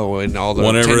 Oh, and all the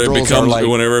Whenever tendrils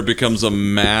it becomes a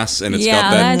mass and it's Yeah,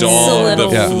 got that that's a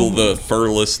dog, little- the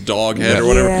furless dog head Yeah. or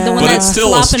whatever. Yeah. The one But that's it's still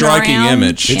a flopping striking around.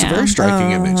 image. It's a Yeah. very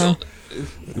striking image.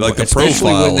 Like the Especially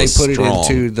profile when they is put strong. it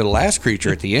into the last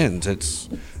creature at the end. It's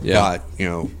Yeah.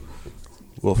 got,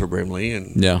 Wilford Brimley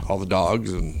and Yeah. all the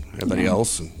dogs and everybody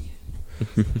else. And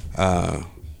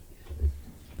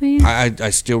But yeah. I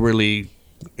still really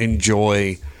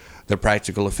enjoy the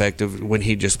practical effect of when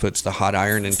he just puts the hot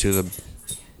iron into the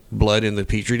blood in the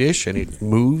petri dish and it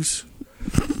moves.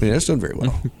 I mean, that's done very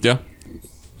well. Yeah.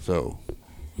 So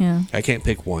Yeah. I can't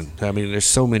pick one. I mean, there's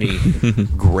so many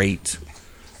great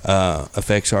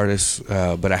effects artists,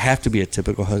 but I have to be a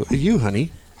typical husband. You,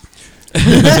 honey.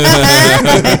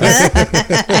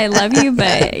 I love you,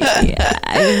 but yeah,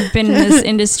 I've been in this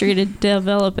industry to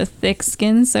develop a thick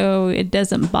skin, so it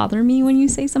doesn't bother me when you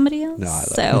say somebody else. No, I love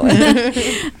so,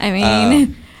 I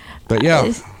mean, But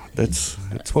yeah, that's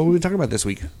what we've been talking about this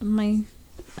week. can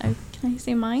I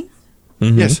say mine?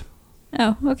 Yes.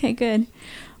 Oh, okay, good.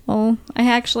 Well, I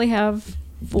actually have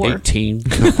 4. 18.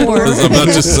 4. I'm about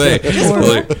to say,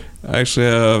 like, I actually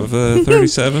have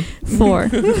 37. 4.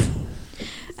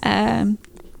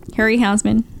 Harry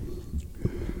Houseman.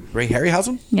 Ray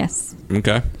Harryhausen? Yes.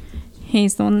 Okay.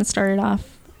 He's the one that started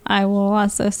off. I will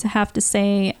also have to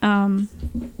say, oh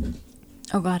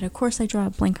God, of course I draw a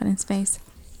blank on his face.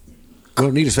 We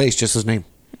don't need his face, just his name.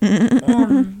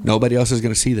 Nobody else is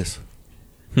going to see this.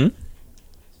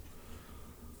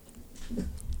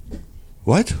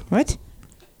 What? What?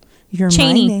 You're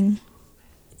Cheney. mining.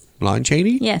 Lon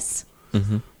Chaney? Yes.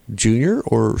 Junior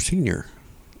or senior?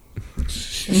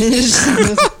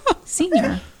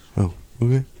 Senior. Oh,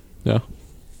 okay. Yeah.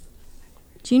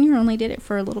 Junior only did it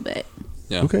for a little bit.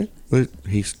 Yeah. Okay. But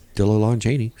he's still a Lon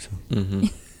Chaney. So.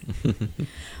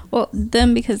 Well,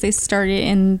 them because they started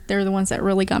and they're the ones that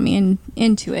really got me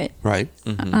into it. Right.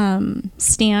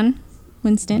 Stan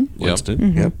Winston. Yep.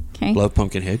 Winston. Yep. Okay. Love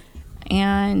Pumpkinhead.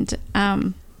 And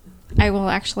I will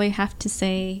actually have to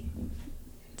say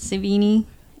Savini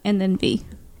and then V.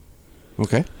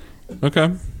 Okay.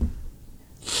 Okay.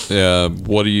 Yeah.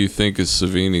 What do you think is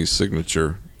Savini's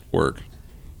signature work?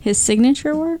 His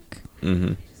signature work?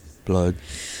 Blood.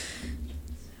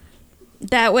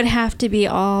 That would have to be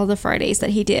all the Fridays that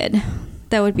he did.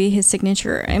 That would be his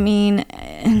signature. I mean,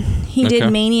 he Okay.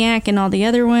 did Maniac and all the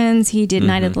other ones. He did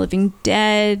Night of the Living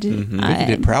Dead. I think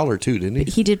he did Prowler too, didn't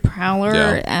he? He did Prowler.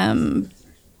 Yeah.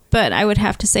 But I would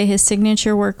have to say his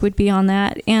signature work would be on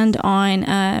that and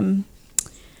on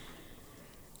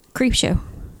Creepshow.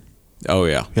 Oh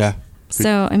yeah. Yeah.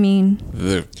 So, I mean,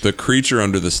 The creature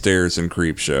under the stairs in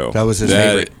Creepshow. That was his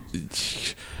favorite.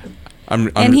 I'm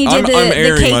he did the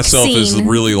airing cake myself as scene.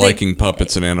 really The- liking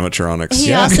puppets and animatronics.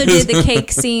 he also did the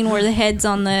cake scene where the head's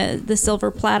on the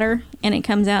silver platter and it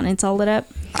comes out and it's all lit up.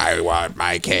 I want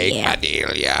my cake, Yeah.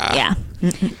 Adelia. Yeah.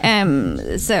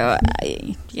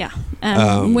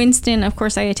 Winston, of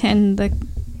course, I attend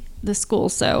the school.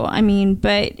 So, I mean,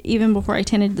 but even before I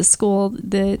attended the school,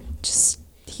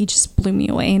 he just blew me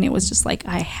away. And it was just like,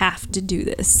 I have to do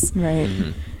this. Right.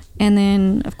 And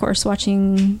then, of course,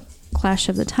 watching Clash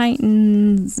of the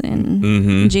Titans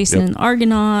and Jason and the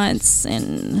Argonauts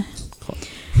and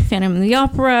Phantom of the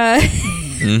Opera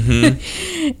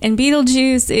and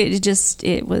Beetlejuice.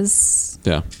 It was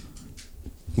Yeah.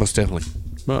 Most definitely.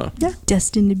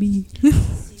 destined to be. CGI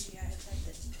effect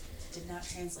that did not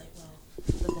translate well.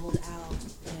 The gold owl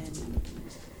and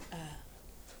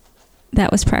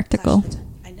That was practical.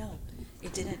 I know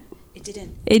it didn't.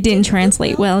 It didn't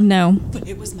translate well, no. But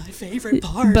it was my favorite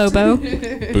part. Bobo.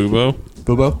 Boobo.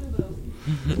 Boobo?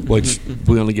 Which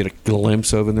we only get a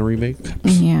glimpse of in the remake.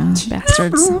 Yeah,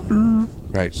 bastards.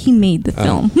 Right. He made the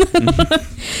film.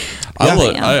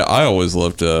 I always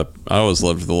loved the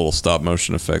little stop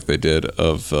motion effect they did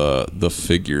of the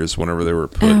figures whenever they were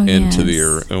put into the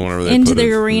yes. whenever they Into put the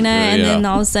it- arena, and yeah. then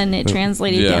all of a sudden it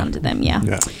translated Yeah. down to them. Yeah.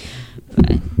 Yeah.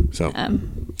 So,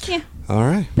 Yeah. all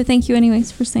right. But thank you,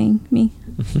 anyways, for saying me.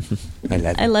 I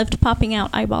love I loved popping out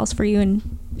eyeballs for you and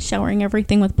showering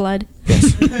everything with blood.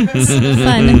 Yes.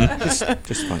 It's fun.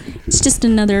 Just fun. It's just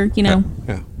another, Yeah.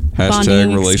 Hashtag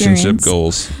bonding relationship experience.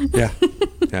 goals. Yeah.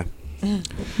 Yeah.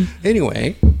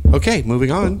 Anyway, okay,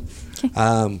 moving on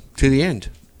Okay. to the end.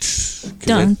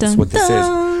 Dun, That's dun, what this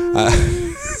dun.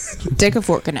 is. Take a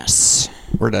fork in us.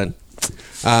 We're done.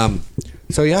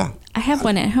 So yeah, I have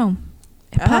one at home.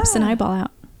 It pops an eyeball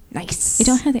out. Nice. I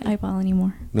don't have the eyeball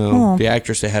anymore. no, Oh. the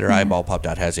actress that had her eyeball popped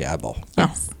out has the eyeball.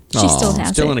 Yes. She still has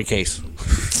Still it. in a case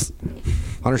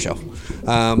on her shelf.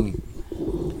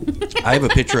 I have a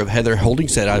picture of Heather holding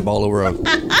said eyeball over a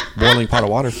boiling pot of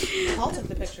water. Paul took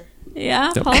the picture.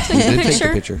 Yeah, Paul took She the did take picture.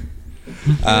 the picture.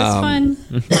 It was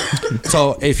fun.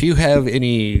 So if you have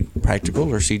any practical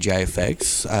or CGI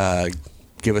effects,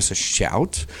 give us a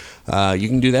shout. You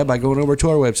can do that by going over to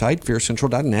our website,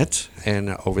 fearcentral.net,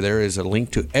 and over there is a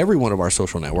link to every one of our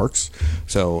social networks.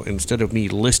 So instead of me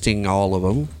listing all of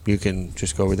them, you can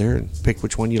just go over there and pick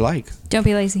which one you like. Don't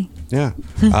be lazy. Yeah.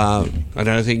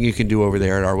 Another thing you can do over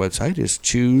there at our website is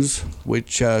choose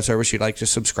which service you'd like to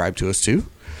subscribe to us to.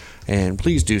 And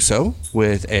please do so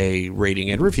with a rating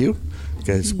and review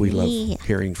because we love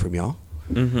hearing from y'all.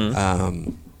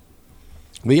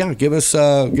 But yeah, give us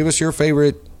your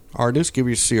favorite artist. Give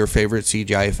us your favorite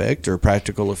CGI effect or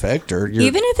practical effect, or your,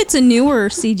 Even if it's a newer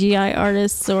CGI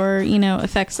artist or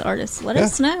effects artist, let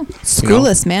us know. School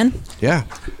us, man. yeah.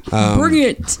 Bring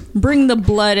it. Bring the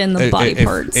blood and the body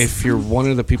parts. If you're one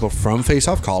of the people from Face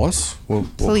Off, call us. We'll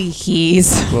Please.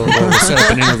 set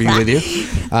up an interview with you.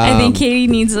 I think Katie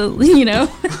needs a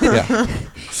Yeah.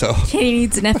 So Katie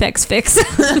needs an FX fix.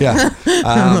 yeah.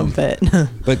 A little bit.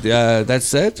 But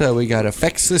that's it. We got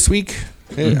effects this week.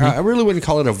 I really wouldn't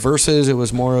call it a versus. It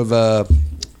was more of a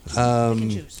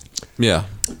Yeah.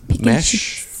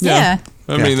 mesh. Yeah.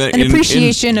 I mean, that, An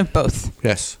appreciation of both.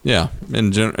 Yes. Yeah,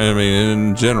 in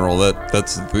general,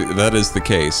 that is the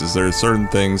case. Is there are certain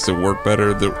things that work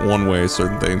better one way,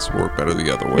 certain things that work better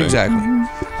the other way. Exactly.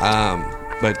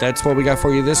 But that's what we got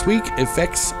for you this week.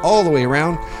 Effects all the way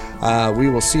around. We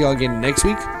will see you all again next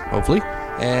week, hopefully.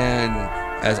 And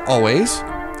as always,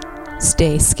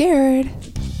 Stay scared.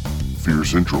 Fear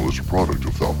Central is a product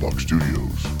of Thoughtbox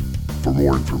Studios. For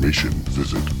more information,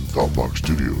 visit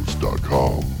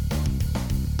thoughtboxstudios.com.